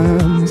good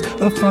times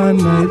are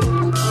finite.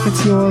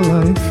 It's your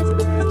life,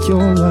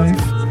 your life,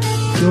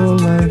 your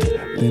life.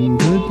 Then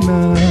good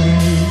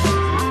night.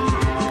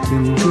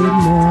 Then good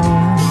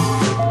night,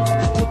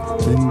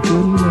 then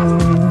good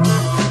night,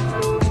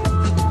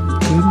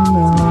 good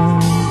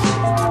night.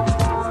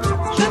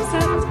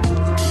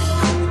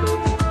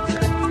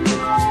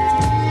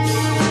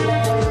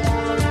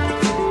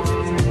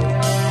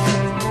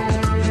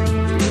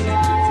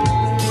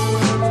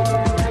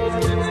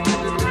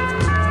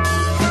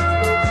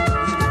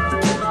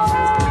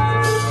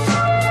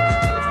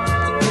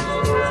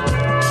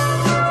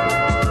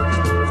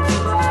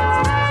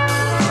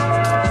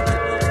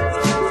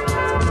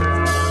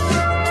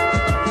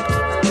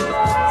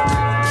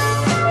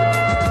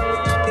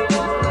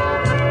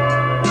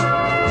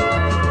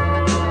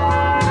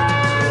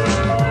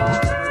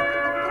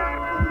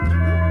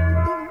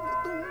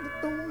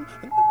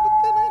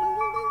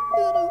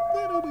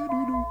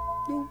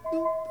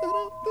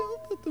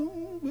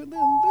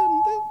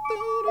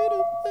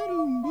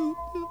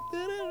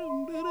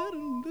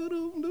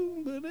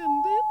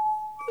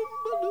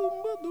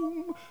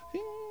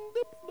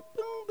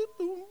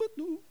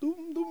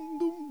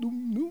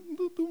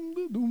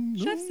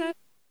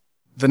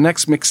 The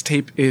next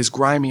mixtape is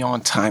Grimy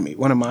on Timey,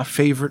 one of my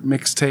favorite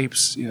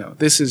mixtapes. You know,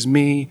 this is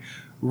me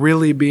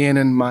really being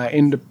in my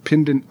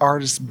independent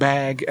artist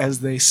bag, as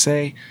they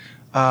say.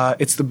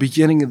 It's the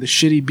beginning of the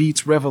Shitty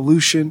Beats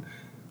revolution.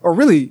 Or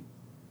really,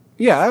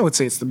 yeah, I would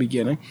say it's the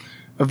beginning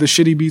of the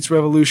Shitty Beats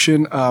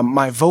revolution.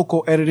 My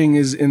vocal editing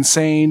is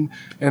insane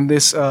in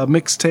this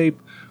mixtape.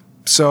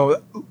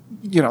 So,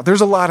 you know, there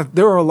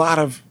are a lot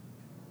of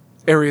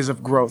areas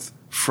of growth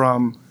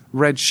from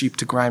Red Sheep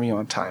to Grimy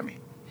on Timey.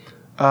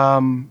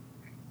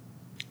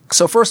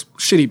 So first,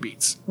 Shitty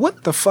Beats.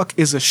 What the fuck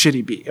is a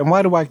shitty beat? And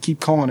why do I keep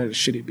calling it a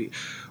shitty beat?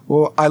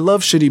 Well, I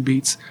love shitty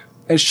beats.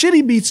 And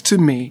shitty beats to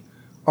me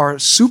are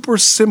super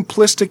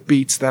simplistic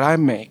beats that I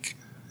make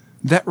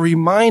that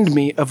remind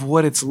me of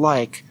what it's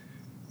like.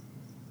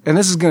 And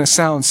this is going to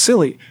sound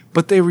silly,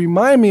 but they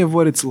remind me of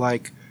what it's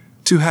like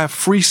to have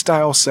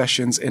freestyle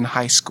sessions in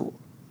high school.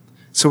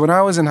 So when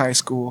I was in high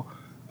school,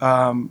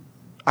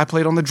 I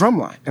played on the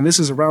drumline, and this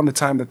is around the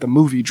time that the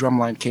movie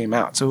Drumline came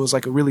out. So it was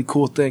like a really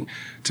cool thing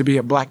to be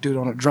a black dude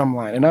on a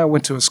drumline. And I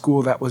went to a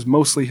school that was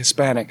mostly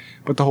Hispanic,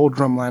 but the whole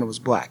drumline was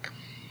black,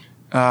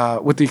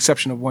 with the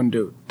exception of one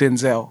dude,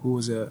 Denzel, who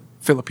was a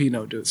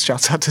Filipino dude.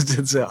 Shouts out to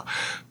Denzel.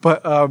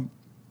 But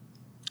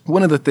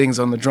one of the things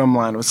on the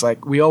drumline was like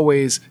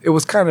it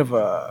was kind of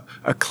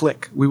a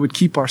clique. We would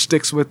keep our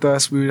sticks with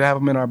us. We would have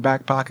them in our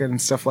back pocket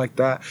and stuff like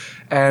that.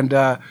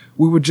 And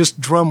we would just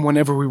drum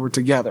whenever we were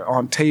together,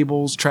 on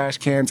tables, trash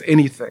cans,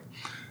 anything.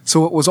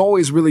 So it was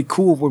always really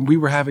cool when we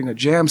were having a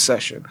jam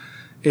session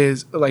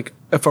is like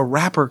if a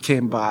rapper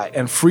came by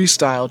and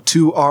freestyled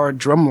to our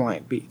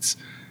drumline beats.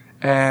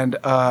 And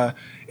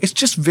it's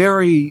just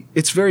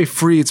it's very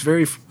free. It's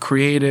very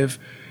creative.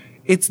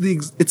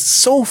 It's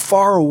so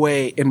far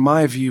away, in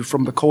my view,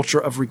 from the culture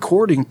of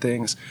recording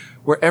things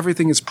where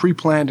everything is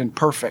pre-planned and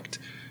perfect.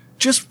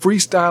 Just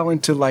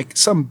freestyling to like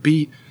some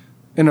beat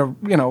in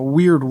a,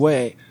 weird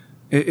way.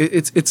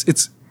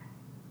 It's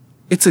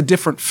a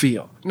different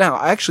feel. Now,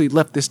 I actually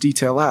left this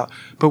detail out,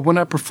 but when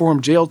I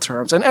perform jail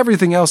terms and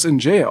everything else in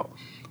jail,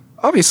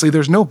 obviously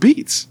there's no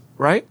beats,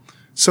 right?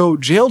 So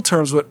jail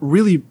terms, what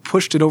really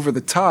pushed it over the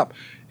top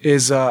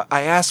is I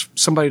asked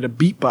somebody to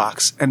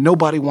beatbox, and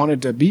nobody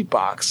wanted to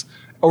beatbox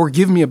or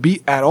give me a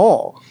beat at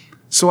all.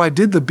 So I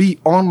did the beat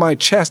on my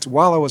chest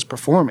while I was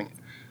performing it,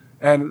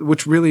 and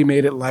which really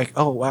made it like,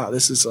 oh wow,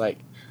 this is like,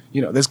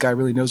 this guy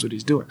really knows what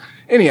he's doing.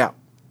 Anyhow,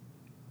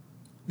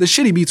 the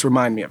shitty beats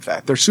remind me of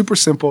that. They're super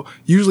simple.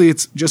 Usually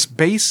it's just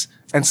bass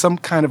and some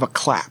kind of a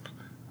clap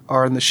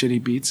are in the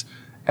shitty beats.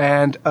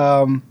 And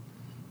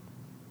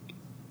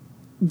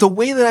the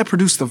way that I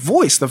produce the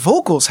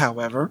vocals,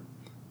 however,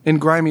 in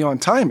Grimy on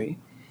Timey,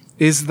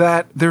 is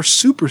that they're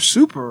super,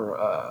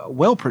 super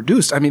well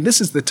produced. I mean,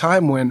 this is the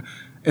time when,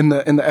 in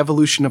the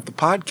evolution of the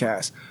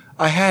podcast,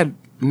 I had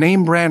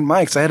name brand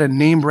mics. I had a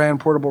name brand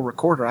portable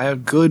recorder. I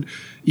had good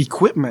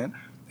equipment,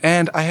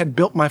 and I had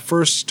built my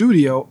first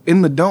studio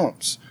in the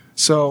domes.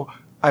 So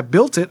I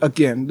built it,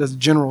 again, the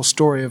general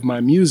story of my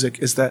music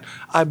is that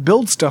I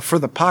build stuff for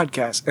the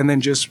podcast and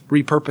then just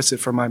repurpose it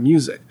for my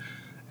music.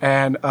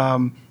 And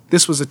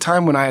this was a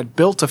time when I had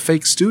built a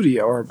fake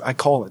studio, or I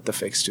call it the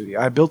fake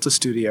studio. I built a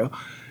studio,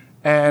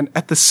 and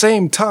at the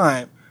same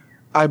time,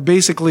 I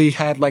basically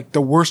had like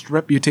the worst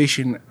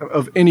reputation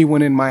of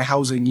anyone in my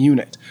housing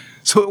unit.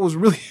 So it was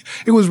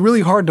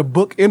really hard to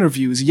book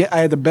interviews, yet I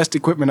had the best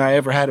equipment I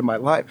ever had in my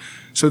life.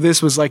 So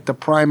this was like the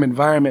prime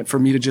environment for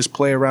me to just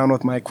play around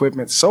with my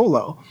equipment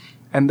solo.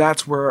 And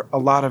that's where a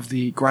lot of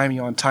the Grimy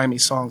on Timey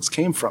songs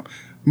came from.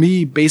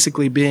 Me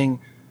basically being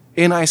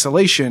in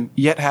isolation,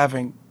 yet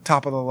having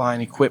top of the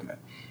line equipment.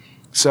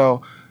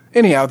 So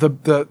anyhow,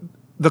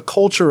 the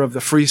culture of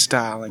the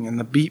freestyling and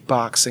the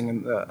beatboxing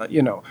and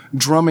the,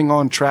 drumming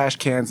on trash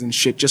cans and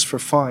shit just for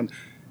fun,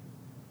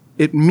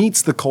 it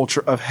meets the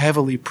culture of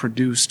heavily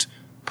produced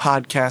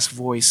podcast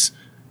voice,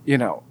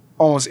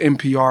 almost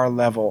NPR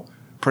level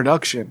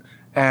production.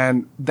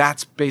 And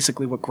that's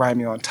basically what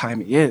Grimy on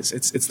Timey is.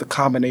 It's the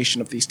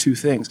combination of these two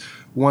things.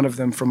 One of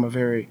them from a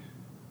very,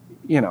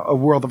 a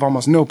world of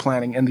almost no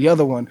planning, and the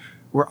other one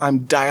where I'm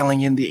dialing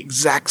in the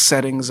exact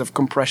settings of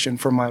compression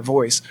for my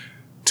voice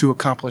to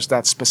accomplish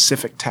that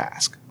specific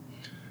task.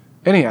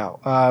 Anyhow,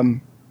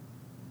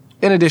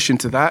 in addition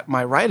to that,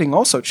 my writing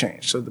also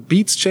changed. So the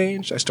beats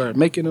changed. I started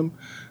making them.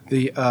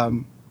 The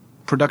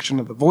production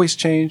of the voice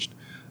changed,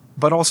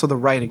 but also the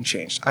writing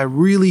changed. I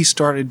really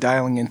started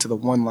dialing into the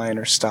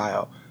one-liner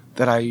style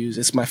that I use.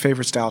 It's my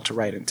favorite style to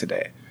write in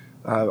today.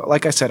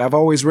 Like I said, I've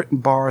always written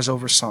bars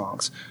over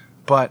songs,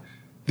 but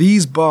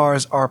these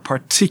bars are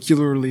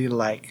particularly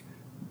like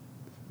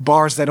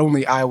bars that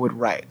only I would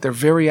write. They're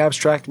very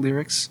abstract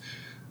lyrics.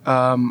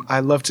 I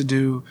love to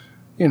do,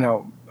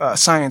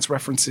 science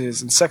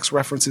references and sex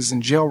references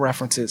and jail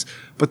references.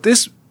 But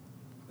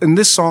in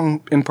this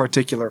song in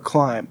particular,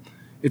 Climb,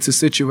 it's a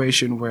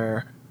situation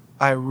where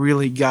I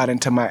really got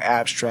into my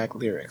abstract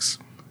lyrics.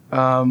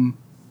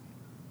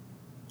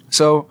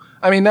 So,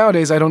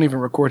 nowadays I don't even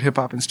record hip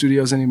hop in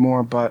studios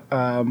anymore, but,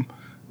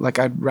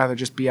 I'd rather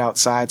just be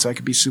outside so I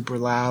could be super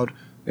loud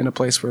in a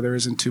place where there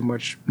isn't too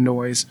much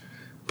noise.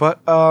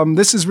 But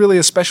this is really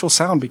a special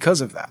sound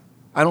because of that.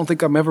 I don't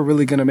think I'm ever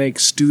really going to make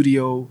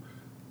studio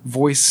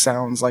voice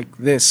sounds like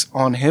this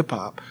on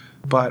hip-hop.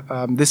 But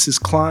this is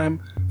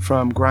Climb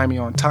from Grimy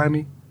on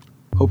Timey.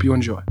 Hope you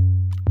enjoy.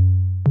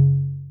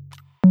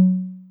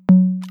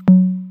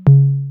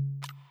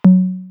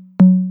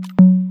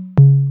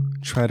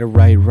 Try to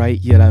write right,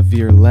 yet I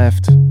veer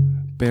left.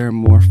 Bear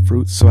more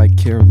fruit, so I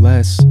care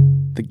less.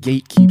 The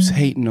gate keeps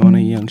hating on a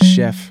young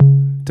chef.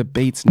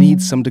 Debates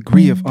need some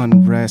degree of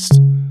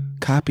unrest.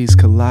 Copies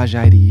collage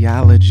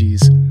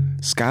ideologies.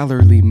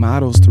 Scholarly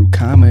models through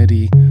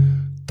comedy.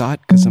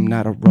 Thought, cause I'm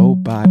not a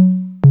robot.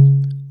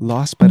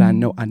 Lost, but I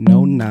know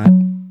not.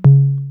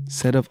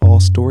 Set of all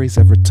stories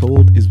ever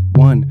told is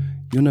one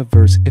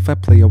universe. If I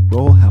play a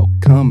role, how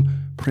come?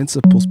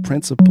 Principles.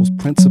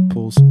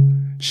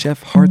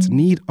 Chef hearts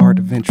need art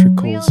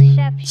ventricles.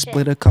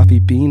 Split a coffee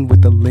bean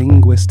with a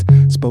linguist.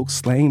 Spoke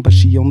slang, but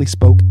she only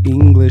spoke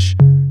English.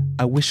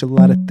 I wish a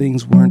lot of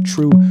things weren't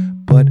true,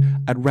 but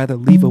I'd rather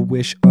leave a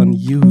wish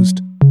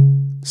unused.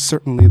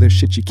 Certainly there's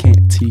shit you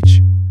can't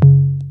teach.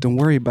 Don't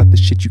worry about the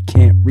shit you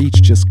can't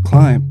reach, just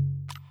climb.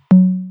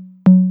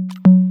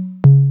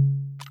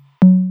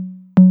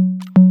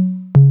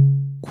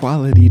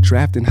 Quality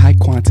draft in high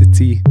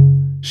quantity.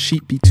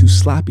 Sheep be too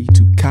sloppy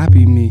to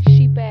copy me.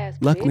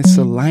 Luck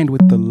misaligned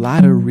with the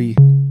lottery.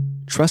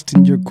 Trust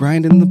in your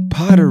grind in the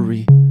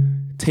pottery.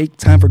 Take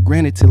time for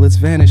granted till it's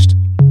vanished.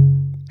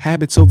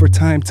 Habits over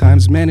time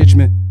times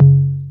management.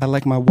 I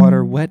like my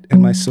water wet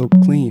and my soap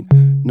clean.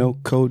 No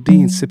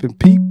codeine, sipping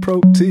pea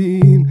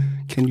protein.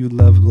 Can you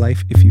love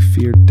life if you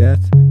fear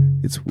death?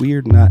 It's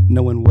weird not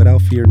knowing what I'll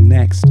fear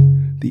next.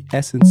 The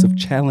essence of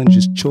challenge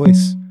is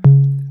choice.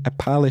 I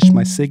polish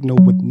my signal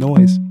with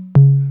noise.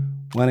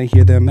 Wanna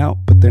hear them out,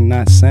 but they're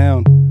not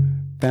sound.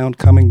 Found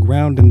common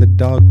ground in the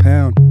dog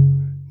pound.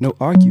 No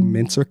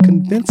arguments or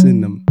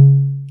convincing them.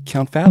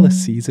 Count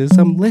fallacies as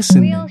I'm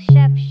listening. Real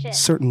chef shit.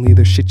 Certainly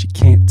there's shit you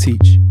can't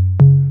teach.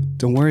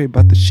 Don't worry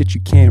about the shit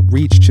you can't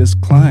reach,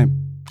 just climb.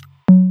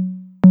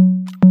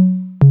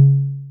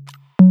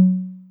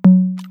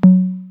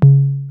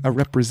 I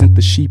represent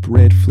the sheep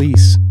red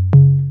fleece.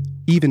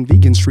 Even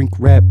vegans shrink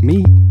wrap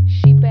meat.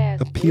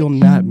 Appeal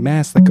not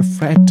mass like a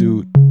frat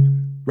dude.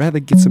 Rather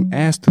get some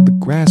ass through the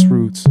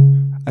grassroots.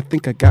 I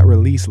think I got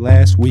released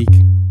last week.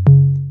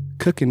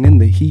 Cooking in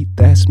the heat,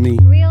 that's me.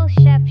 Real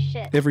chef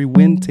shit. Every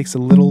win takes a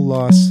little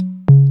loss.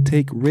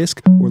 Take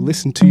risk or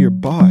listen to your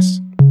boss.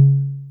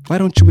 Why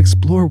don't you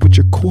explore what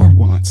your core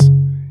wants?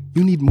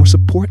 You need more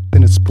support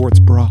than a sports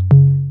bra.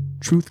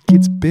 Truth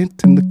gets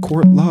bent in the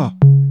court law.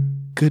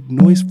 Good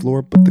noise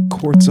floor, but the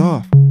court's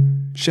off.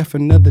 Chef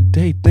another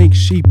day, thank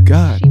sheep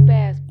God.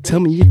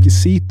 Tell me if you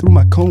see through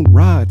my cone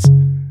rods.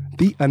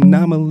 The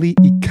anomaly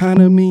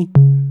economy.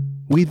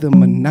 We the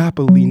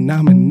monopoly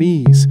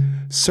nominees.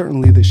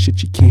 Certainly the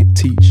shit you can't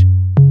teach.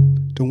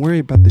 Don't worry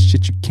about the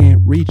shit you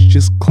can't reach,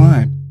 just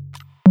climb.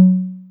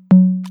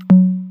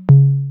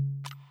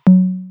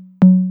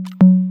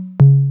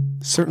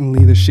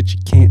 Certainly the shit you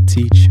can't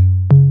teach.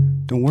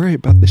 Don't worry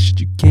about the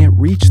shit you can't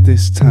reach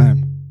this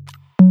time.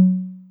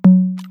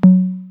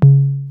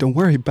 Don't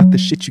worry about the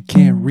shit you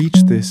can't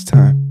reach this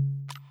time.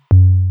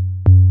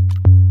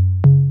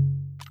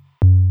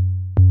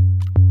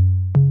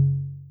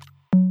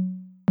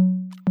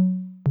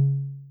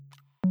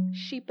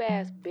 Sheep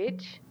ass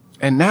bitch.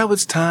 And now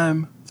it's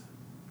time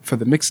for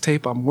the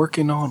mixtape I'm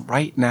working on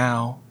right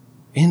now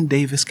in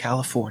Davis,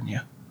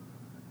 California.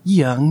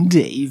 Young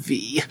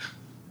Davy.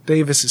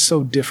 Davis is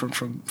so different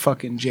from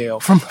fucking jail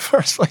from the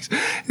first place.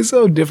 It's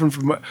so different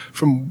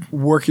from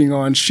working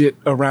on shit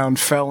around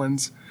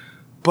felons.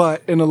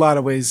 But in a lot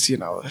of ways, you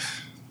know,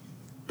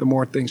 the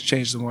more things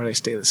change, the more they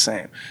stay the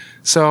same.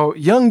 So,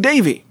 Young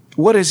Davy.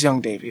 What is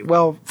Young Davy?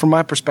 Well, from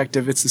my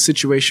perspective, it's the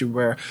situation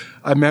where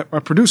I met my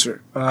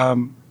producer,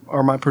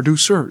 or my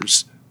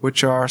producers,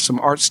 which are some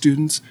art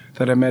students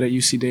that I met at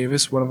UC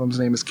Davis. One of them's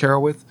name is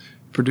Carowith,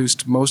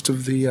 produced most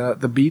of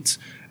the beats,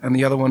 and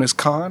the other one is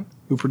Khan,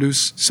 who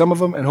produced some of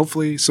them and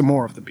hopefully some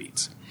more of the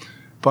beats.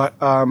 But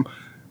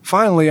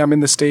finally, I'm in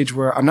the stage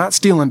where I'm not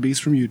stealing beats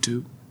from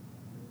YouTube.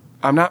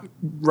 I'm not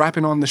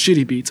rapping on the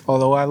shitty beats,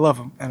 although I love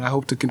them, and I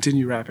hope to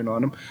continue rapping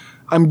on them.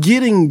 I'm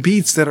getting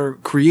beats that are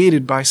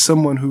created by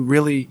someone who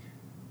really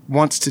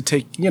wants to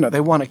take, you know,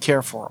 they want to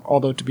care for them.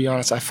 Although, to be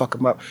honest, I fuck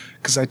them up,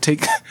 because I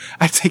take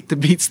the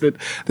beats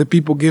that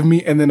people give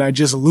me, and then I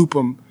just loop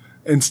them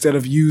instead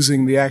of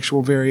using the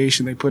actual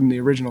variation they put in the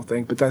original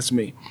thing, but that's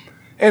me.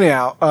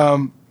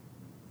 Anyhow,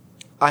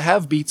 I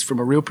have beats from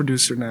a real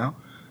producer now.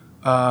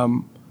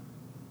 I'm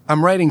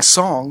writing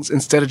songs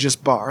instead of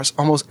just bars.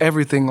 Almost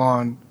everything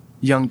on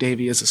Young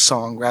Davy is a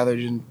song rather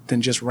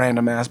than just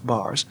random ass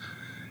bars.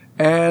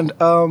 And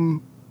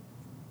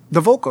the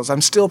vocals, I'm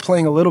still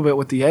playing a little bit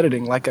with the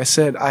editing. Like I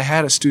said, I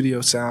had a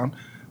studio sound,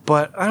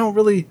 but I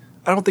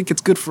don't think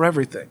it's good for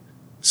everything.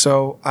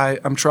 So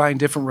I'm trying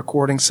different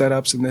recording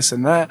setups and this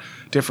and that,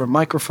 different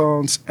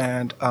microphones,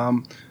 and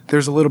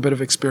there's a little bit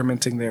of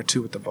experimenting there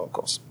too with the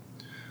vocals.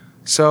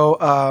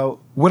 So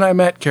when I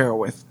met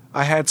Carowith,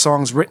 I had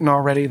songs written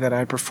already that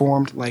I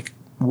performed like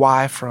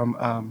Y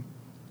from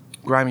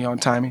Grimy on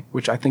Timey,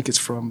 which I think is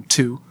from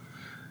 2.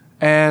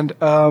 And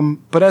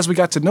but as we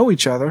got to know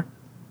each other,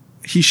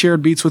 he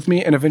shared beats with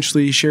me, and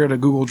eventually he shared a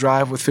Google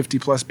Drive with 50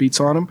 plus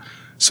beats on him.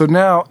 So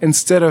now,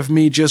 instead of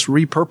me just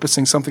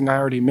repurposing something I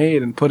already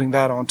made and putting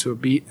that onto a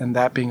beat and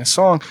that being a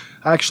song,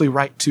 I actually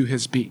write to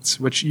his beats,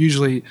 which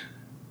usually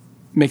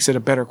makes it a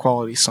better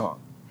quality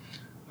song.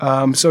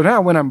 So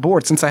now when I'm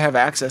bored, since I have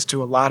access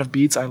to a lot of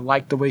beats, I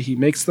like the way he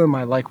makes them,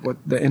 I like what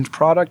the end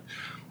product,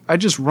 I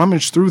just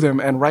rummage through them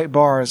and write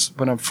bars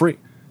when I'm free.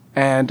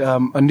 And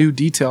a new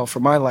detail for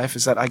my life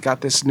is that I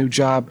got this new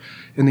job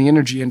in the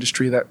energy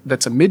industry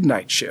that's a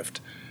midnight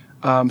shift.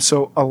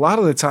 So a lot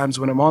of the times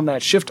when I'm on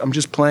that shift, I'm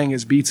just playing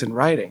his beats and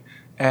writing.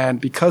 And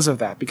because of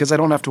that, because I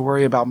don't have to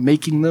worry about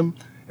making them,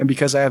 and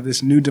because I have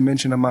this new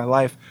dimension of my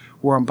life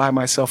where I'm by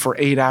myself for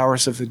 8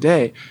 hours of the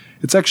day,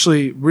 it's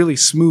actually really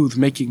smooth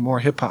making more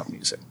hip-hop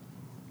music.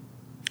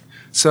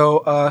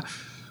 So,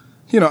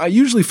 I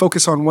usually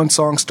focus on one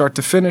song start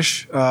to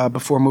finish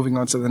before moving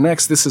on to the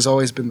next. This has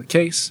always been the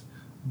case.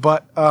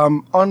 But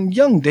on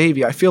Young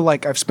Davy, I feel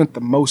like I've spent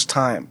the most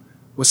time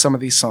with some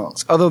of these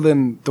songs, other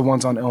than the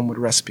ones on Elmwood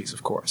Recipes,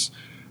 of course.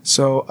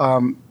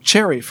 So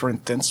Cherry, for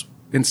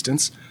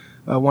instance,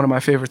 one of my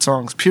favorite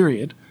songs,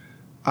 period.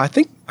 I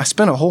think I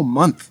spent a whole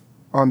month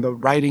on the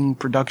writing,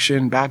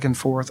 production, back and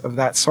forth of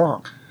that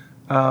song.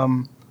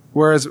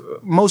 Whereas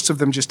most of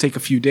them just take a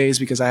few days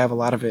because I have a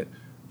lot of it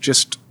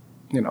just,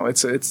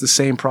 it's the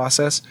same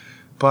process.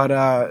 But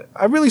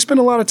I really spend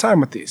a lot of time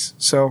with these.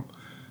 So,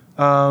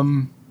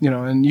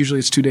 and usually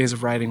it's 2 days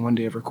of writing, 1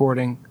 day of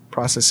recording,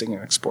 processing,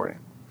 and exporting.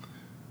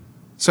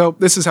 So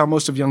this is how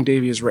most of Young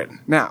Davy is written.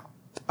 Now,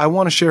 I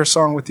want to share a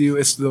song with you.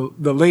 It's the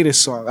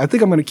latest song. I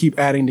think I'm going to keep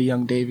adding to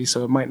Young Davy,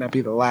 so it might not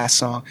be the last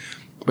song.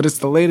 But it's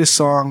the latest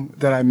song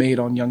that I made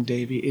on Young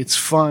Davy. It's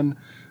fun.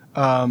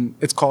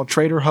 It's called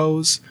Trader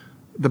Hose.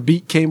 The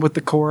beat came with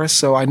the chorus,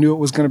 so I knew it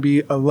was going to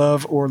be a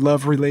love or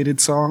love-related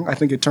song. I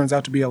think it turns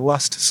out to be a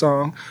lust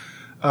song.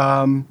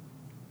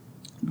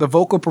 The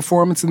vocal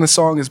performance in the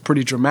song is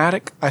pretty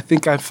dramatic. I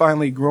think I'm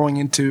finally growing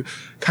into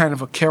kind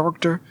of a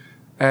character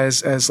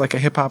as like a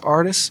hip-hop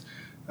artist.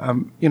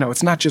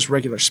 It's not just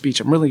regular speech.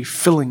 I'm really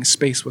filling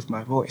space with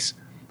my voice.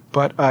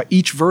 But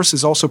each verse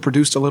is also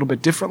produced a little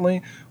bit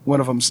differently.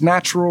 One of them's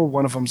natural.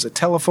 One of them's a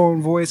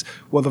telephone voice.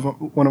 One of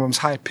them's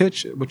high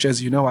pitch, which,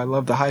 as you know, I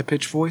love the high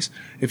pitch voice.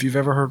 If you've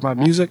ever heard my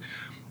music,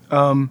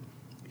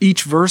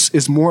 each verse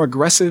is more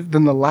aggressive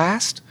than the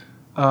last,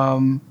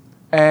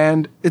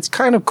 and it's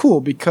kind of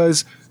cool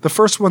because the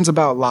first one's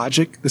about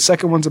logic. The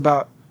second one's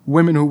about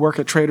women who work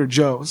at Trader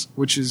Joe's,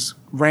 which is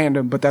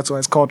random, but that's why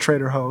it's called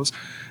Trader Hose.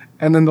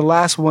 And then the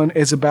last one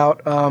is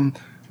about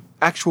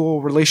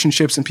actual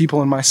relationships and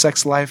people in my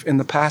sex life in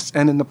the past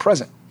and in the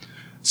present.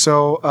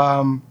 So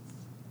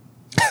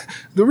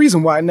the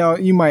reason why, now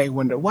you might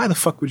wonder, why the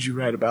fuck would you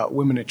write about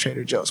women at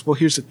Trader Joe's? Well,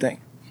 here's the thing.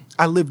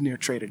 I live near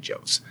Trader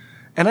Joe's.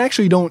 And I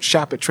actually don't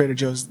shop at Trader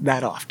Joe's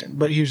that often.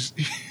 But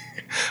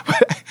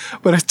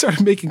but I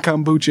started making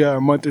kombucha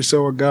a month or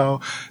so ago.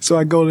 So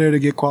I go there to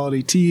get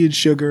quality tea and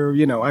sugar.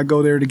 I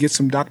go there to get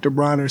some Dr.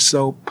 Bronner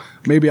soap.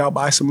 Maybe I'll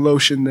buy some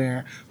lotion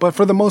there. But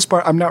for the most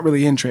part, I'm not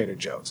really in Trader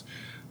Joe's.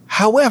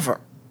 However,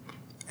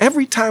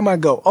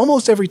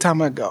 almost every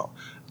time I go,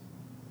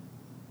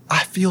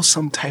 I feel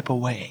some type of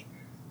way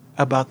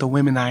about the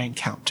women I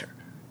encounter.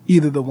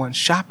 Either the ones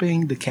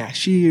shopping, the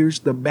cashiers,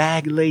 the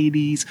bag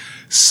ladies,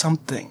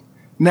 something.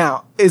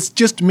 Now, it's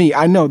just me.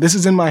 I know this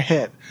is in my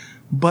head.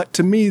 But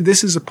to me,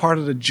 this is a part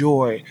of the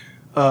joy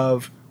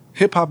of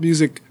hip-hop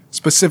music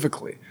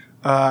specifically.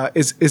 I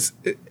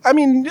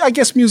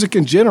guess music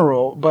in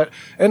general,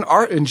 and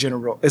art in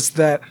general, is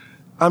that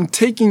I'm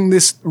taking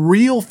this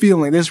real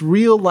feeling,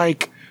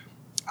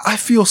 I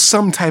feel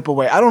some type of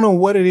way. I don't know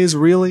what it is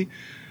really.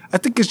 I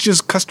think it's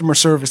just customer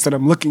service that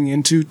I'm looking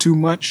into too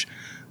much.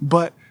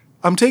 But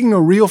I'm taking a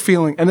real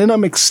feeling and then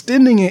I'm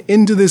extending it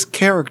into this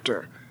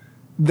character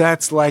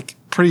that's like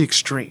pretty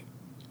extreme.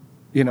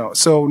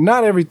 So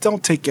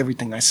don't take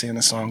everything I say in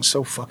a song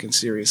so fucking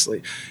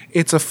seriously.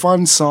 It's a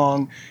fun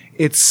song.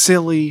 It's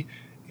silly.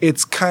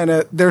 It's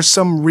there's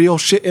some real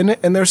shit in it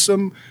and there's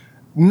some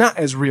not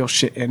as real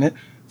shit in it.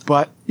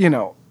 But,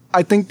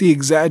 I think the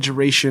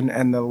exaggeration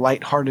and the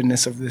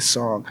lightheartedness of this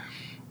song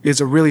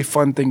is a really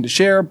fun thing to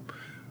share,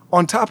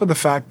 on top of the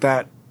fact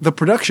that the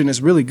production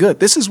is really good.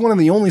 This is one of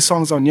the only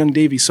songs on Young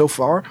Davy so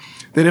far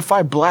that if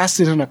I blast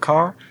it in a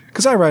car,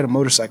 because I ride a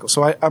motorcycle,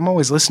 so I'm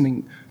always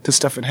listening to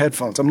stuff in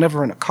headphones. I'm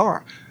never in a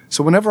car.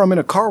 So whenever I'm in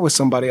a car with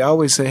somebody, I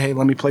always say, hey,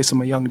 let me play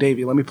some of Young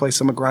Davy. Let me play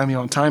some of Grimy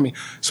on Timey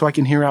so I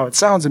can hear how it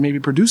sounds and maybe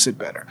produce it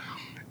better.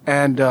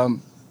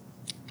 And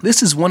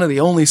this is one of the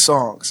only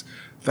songs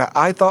that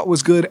I thought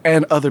was good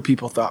and other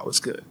people thought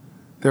was good.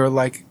 They were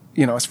like,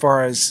 as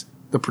far as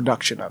the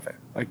production of it,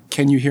 like,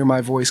 can you hear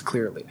my voice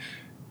clearly?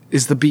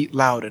 Is the beat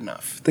loud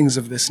enough? Things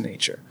of this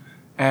nature.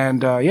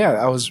 And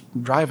I was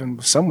driving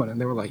with someone and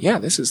they were like, yeah,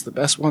 this is the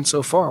best one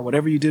so far.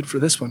 Whatever you did for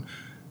this one,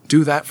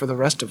 do that for the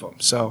rest of them.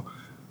 So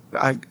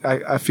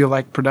I feel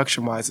like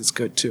production wise, it's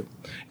good too.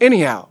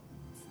 Anyhow,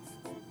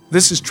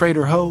 This is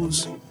Trader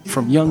Hose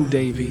from Young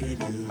Davy.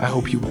 I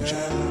hope you enjoy.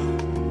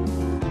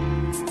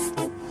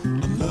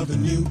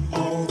 Loving you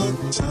all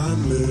the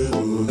time,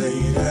 little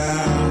lady.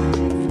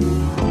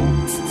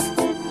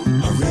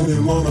 I really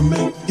wanna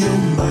make you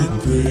my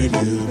pretty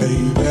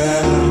baby.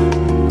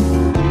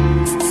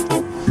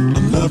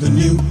 Loving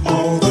you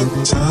all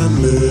the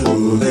time, little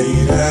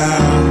lady.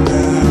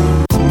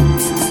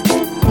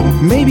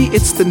 Maybe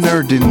it's the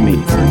nerd in me,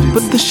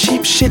 but the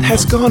sheep shit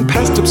has gone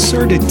past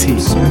absurdity.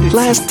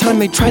 Last time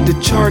they tried to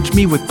charge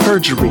me with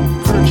perjury.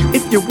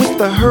 If you're with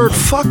the herd,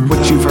 fuck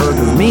what you've heard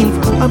of me.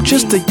 I'm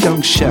just a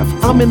young chef,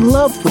 I'm in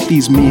love with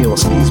these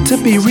meals.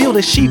 To be real,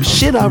 the sheep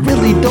shit I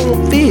really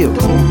don't feel.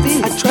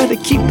 I try to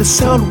keep the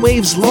sound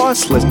waves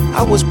lossless.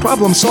 I was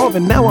problem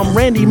solving, now I'm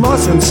Randy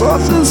Moss and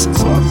sauces.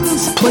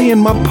 Playing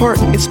my part,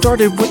 it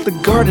started with the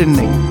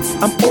gardening.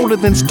 I'm older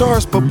than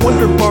stars, but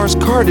Wonder Bars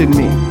carded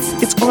me.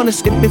 It's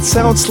honest if it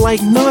sounds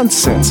like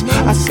nonsense.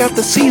 I got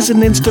the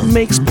seasonings to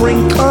make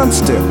spring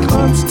constant.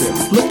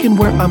 Looking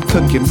where I'm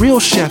cooking, real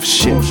chef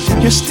shit.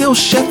 You're still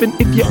chefing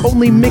if you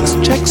only mix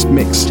Chex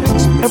Mix.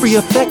 Every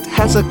effect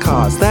has a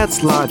cause,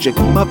 that's logic.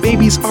 My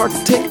baby's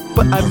Arctic,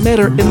 but I met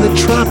her in the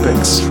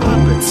tropics.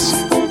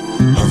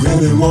 I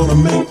really wanna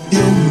make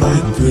you my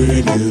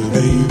pretty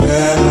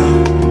baby.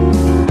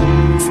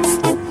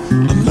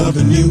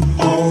 Loving you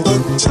all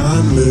the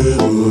time,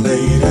 little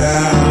lady.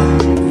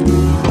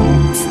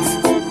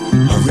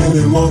 I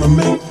really wanna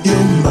make you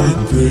my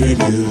pretty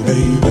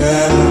baby.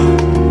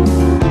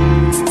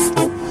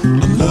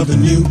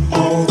 Loving you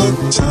all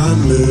the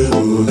time,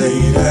 little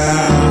lady.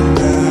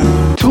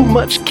 Too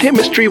much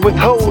chemistry with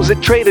hoes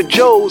at Trader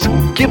Joe's.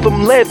 Give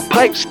 'em lead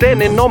pipes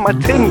standing on my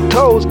 10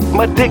 toes.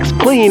 My dick's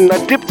clean,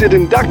 I dipped it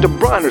in Dr.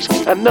 Bronner's.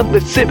 Another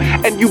sip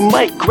and you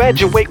might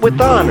graduate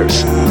with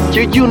honors.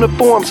 Your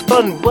uniform's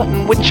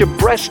unbuttoned with your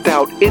breast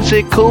out. Is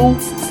it cool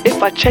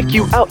if I check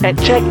you out at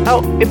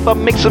checkout? If I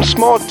make some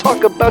small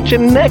talk about your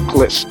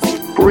necklace?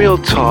 Real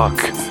talk,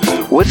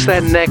 what's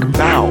that neck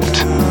bout?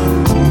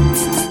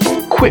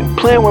 Quit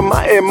playing with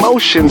my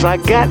emotions, I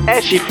got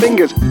ashy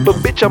fingers, but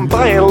bitch I'm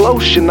buying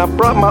lotion. I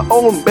brought my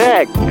own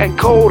bag and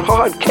cold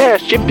hard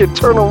cash. If you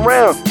turn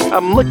around,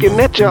 I'm looking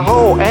at your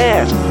whole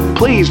ass.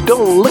 Please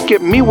don't look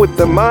at me with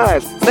them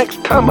eyes.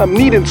 Next time I'm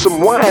needing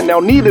some wine,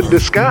 I'll need a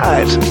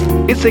disguise.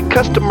 Is it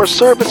customer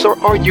service or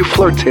are you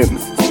flirting?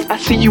 I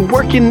see you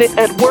working it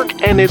at work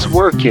and it's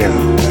working.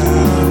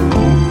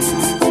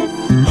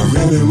 I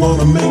really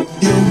wanna make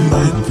you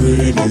my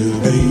pretty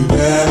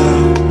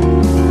baby.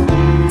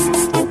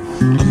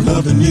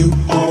 Loving you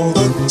all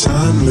the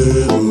time,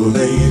 little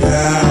lady.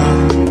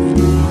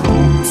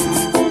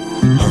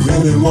 I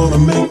really wanna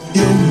make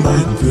you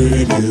my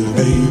pretty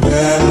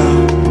baby.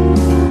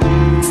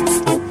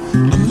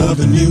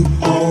 Loving you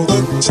all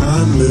the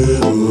time,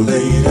 little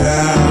lady.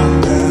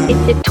 If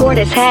the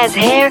tortoise has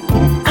hair,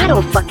 I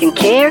don't fucking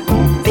care.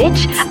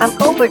 Bitch, I'm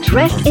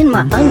overdressed in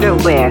my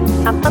underwear.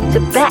 I'm up to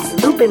bat,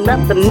 looping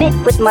up the mitt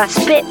with my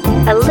spit.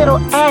 A little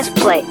ass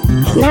play.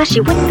 Now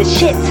she with the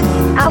shits.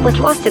 I was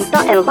lost in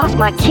thought and lost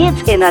my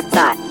kids in a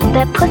thought.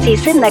 That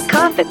pussy's in the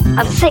coffin.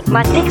 I'm sick,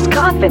 my dick's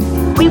coughing.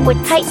 We were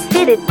tight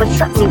fitted, but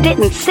something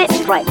didn't sit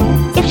right.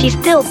 If she's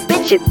still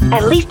bitching,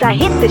 at least I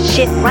hit the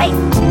shit right.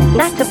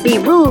 Not to be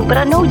rude, but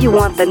I know you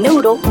want the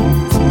noodle.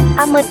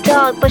 I'm a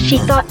dog, but she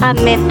thought I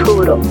meant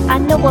poodle. I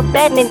know a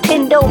bad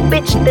Nintendo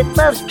bitch that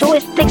loves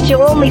joysticks.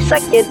 You'll only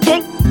suck your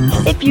dick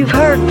if you've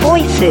heard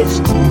voices.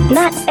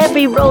 Not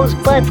every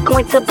rosebud's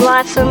going to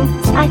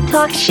blossom. I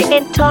talk shit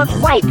and talk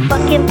white,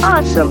 fucking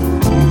awesome.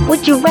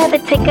 Would you rather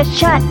take a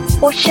shot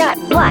or shot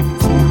block?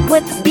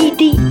 What's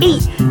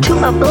BDE to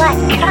a black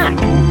cock?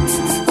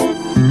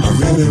 I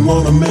really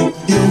wanna make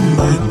you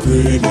my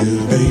pretty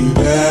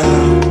baby.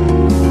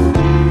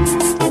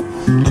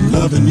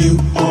 Loving you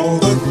all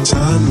the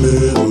time,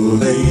 little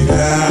lady.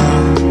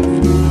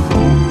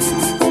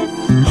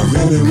 I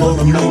really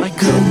wanna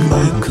make you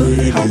my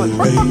pretty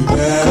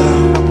baby.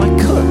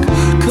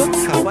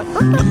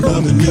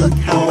 Loving you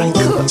all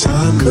the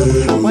time,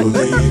 little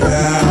lady.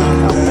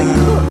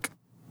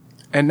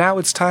 And now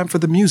it's time for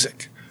the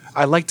music.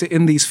 I like to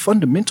end these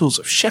fundamentals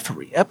of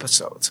chefery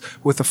episodes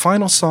with a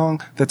final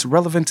song that's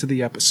relevant to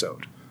the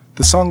episode.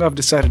 The song I've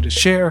decided to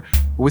share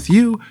with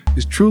you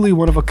is truly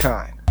one of a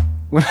kind.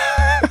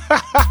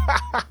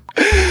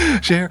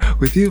 Share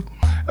with you.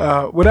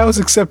 When I was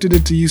accepted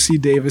into UC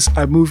Davis,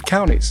 I moved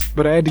counties,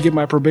 but I had to get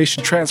my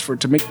probation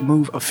transferred to make the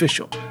move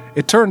official.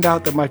 It turned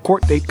out that my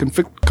court date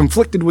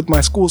conflicted with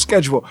my school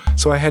schedule,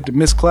 so I had to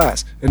miss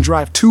class and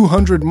drive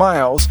 200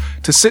 miles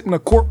to sit in a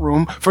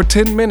courtroom for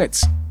 10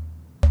 minutes.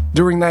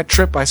 During that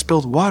trip, I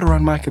spilled water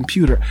on my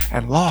computer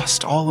and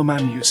lost all of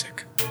my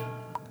music.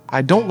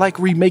 I don't like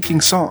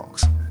remaking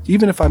songs,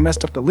 even if I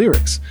messed up the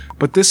lyrics,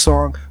 but this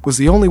song was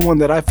the only one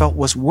that I felt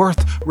was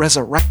worth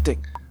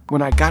resurrecting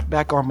when I got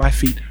back on my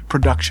feet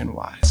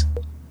production-wise.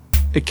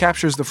 It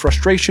captures the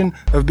frustration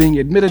of being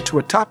admitted to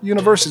a top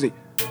university,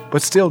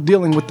 but still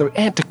dealing with the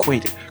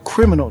antiquated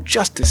criminal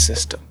justice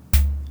system.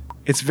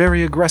 It's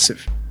very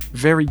aggressive,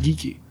 very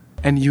geeky,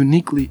 and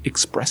uniquely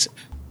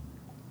expressive.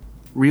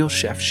 Real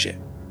chef shit.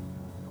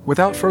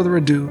 without further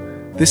ado,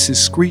 this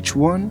is Screech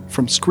 1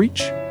 from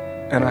Screech,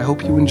 and I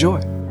hope you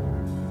enjoy.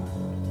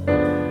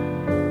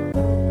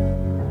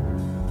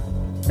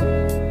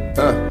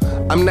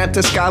 I'm not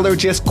a scholar,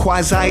 just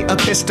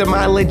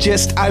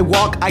quasi-epistemologist. I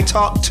walk, I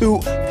talk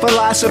to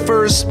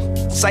philosophers,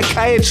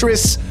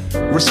 psychiatrists,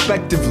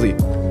 respectively.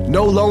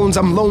 No loans,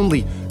 I'm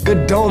lonely.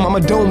 Good dome, I'm a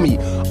domie.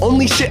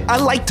 Only shit I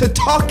like to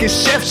talk is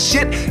chef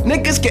shit.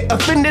 Niggas get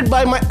offended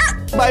by my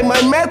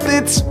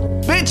methods.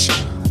 Bitch,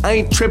 I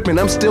ain't tripping,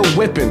 I'm still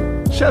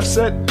whipping. Chef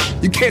said,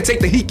 you can't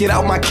take the heat, get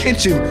out my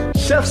kitchen.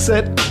 Chef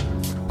said,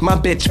 my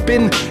bitch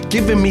been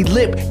giving me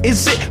lip.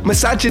 Is it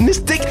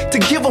misogynistic to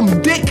give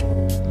them dick?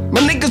 My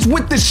niggas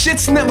with the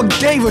shits never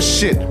gave a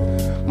shit.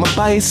 My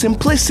bias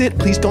implicit,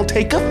 please don't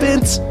take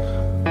offense.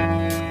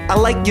 I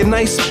like you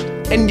nice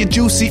and you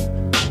juicy.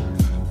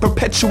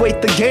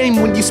 Perpetuate the game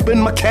when you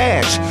spend my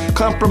cash.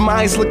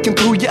 Compromise looking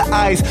through your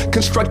eyes.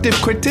 Constructive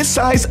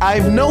criticize,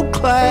 I've no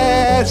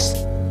class.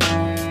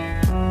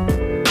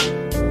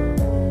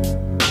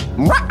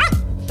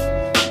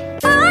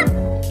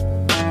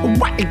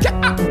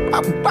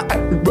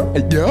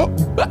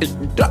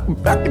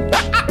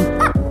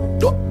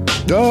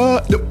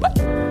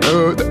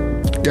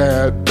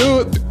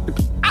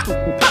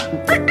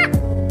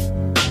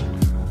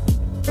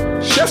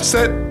 Chef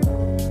said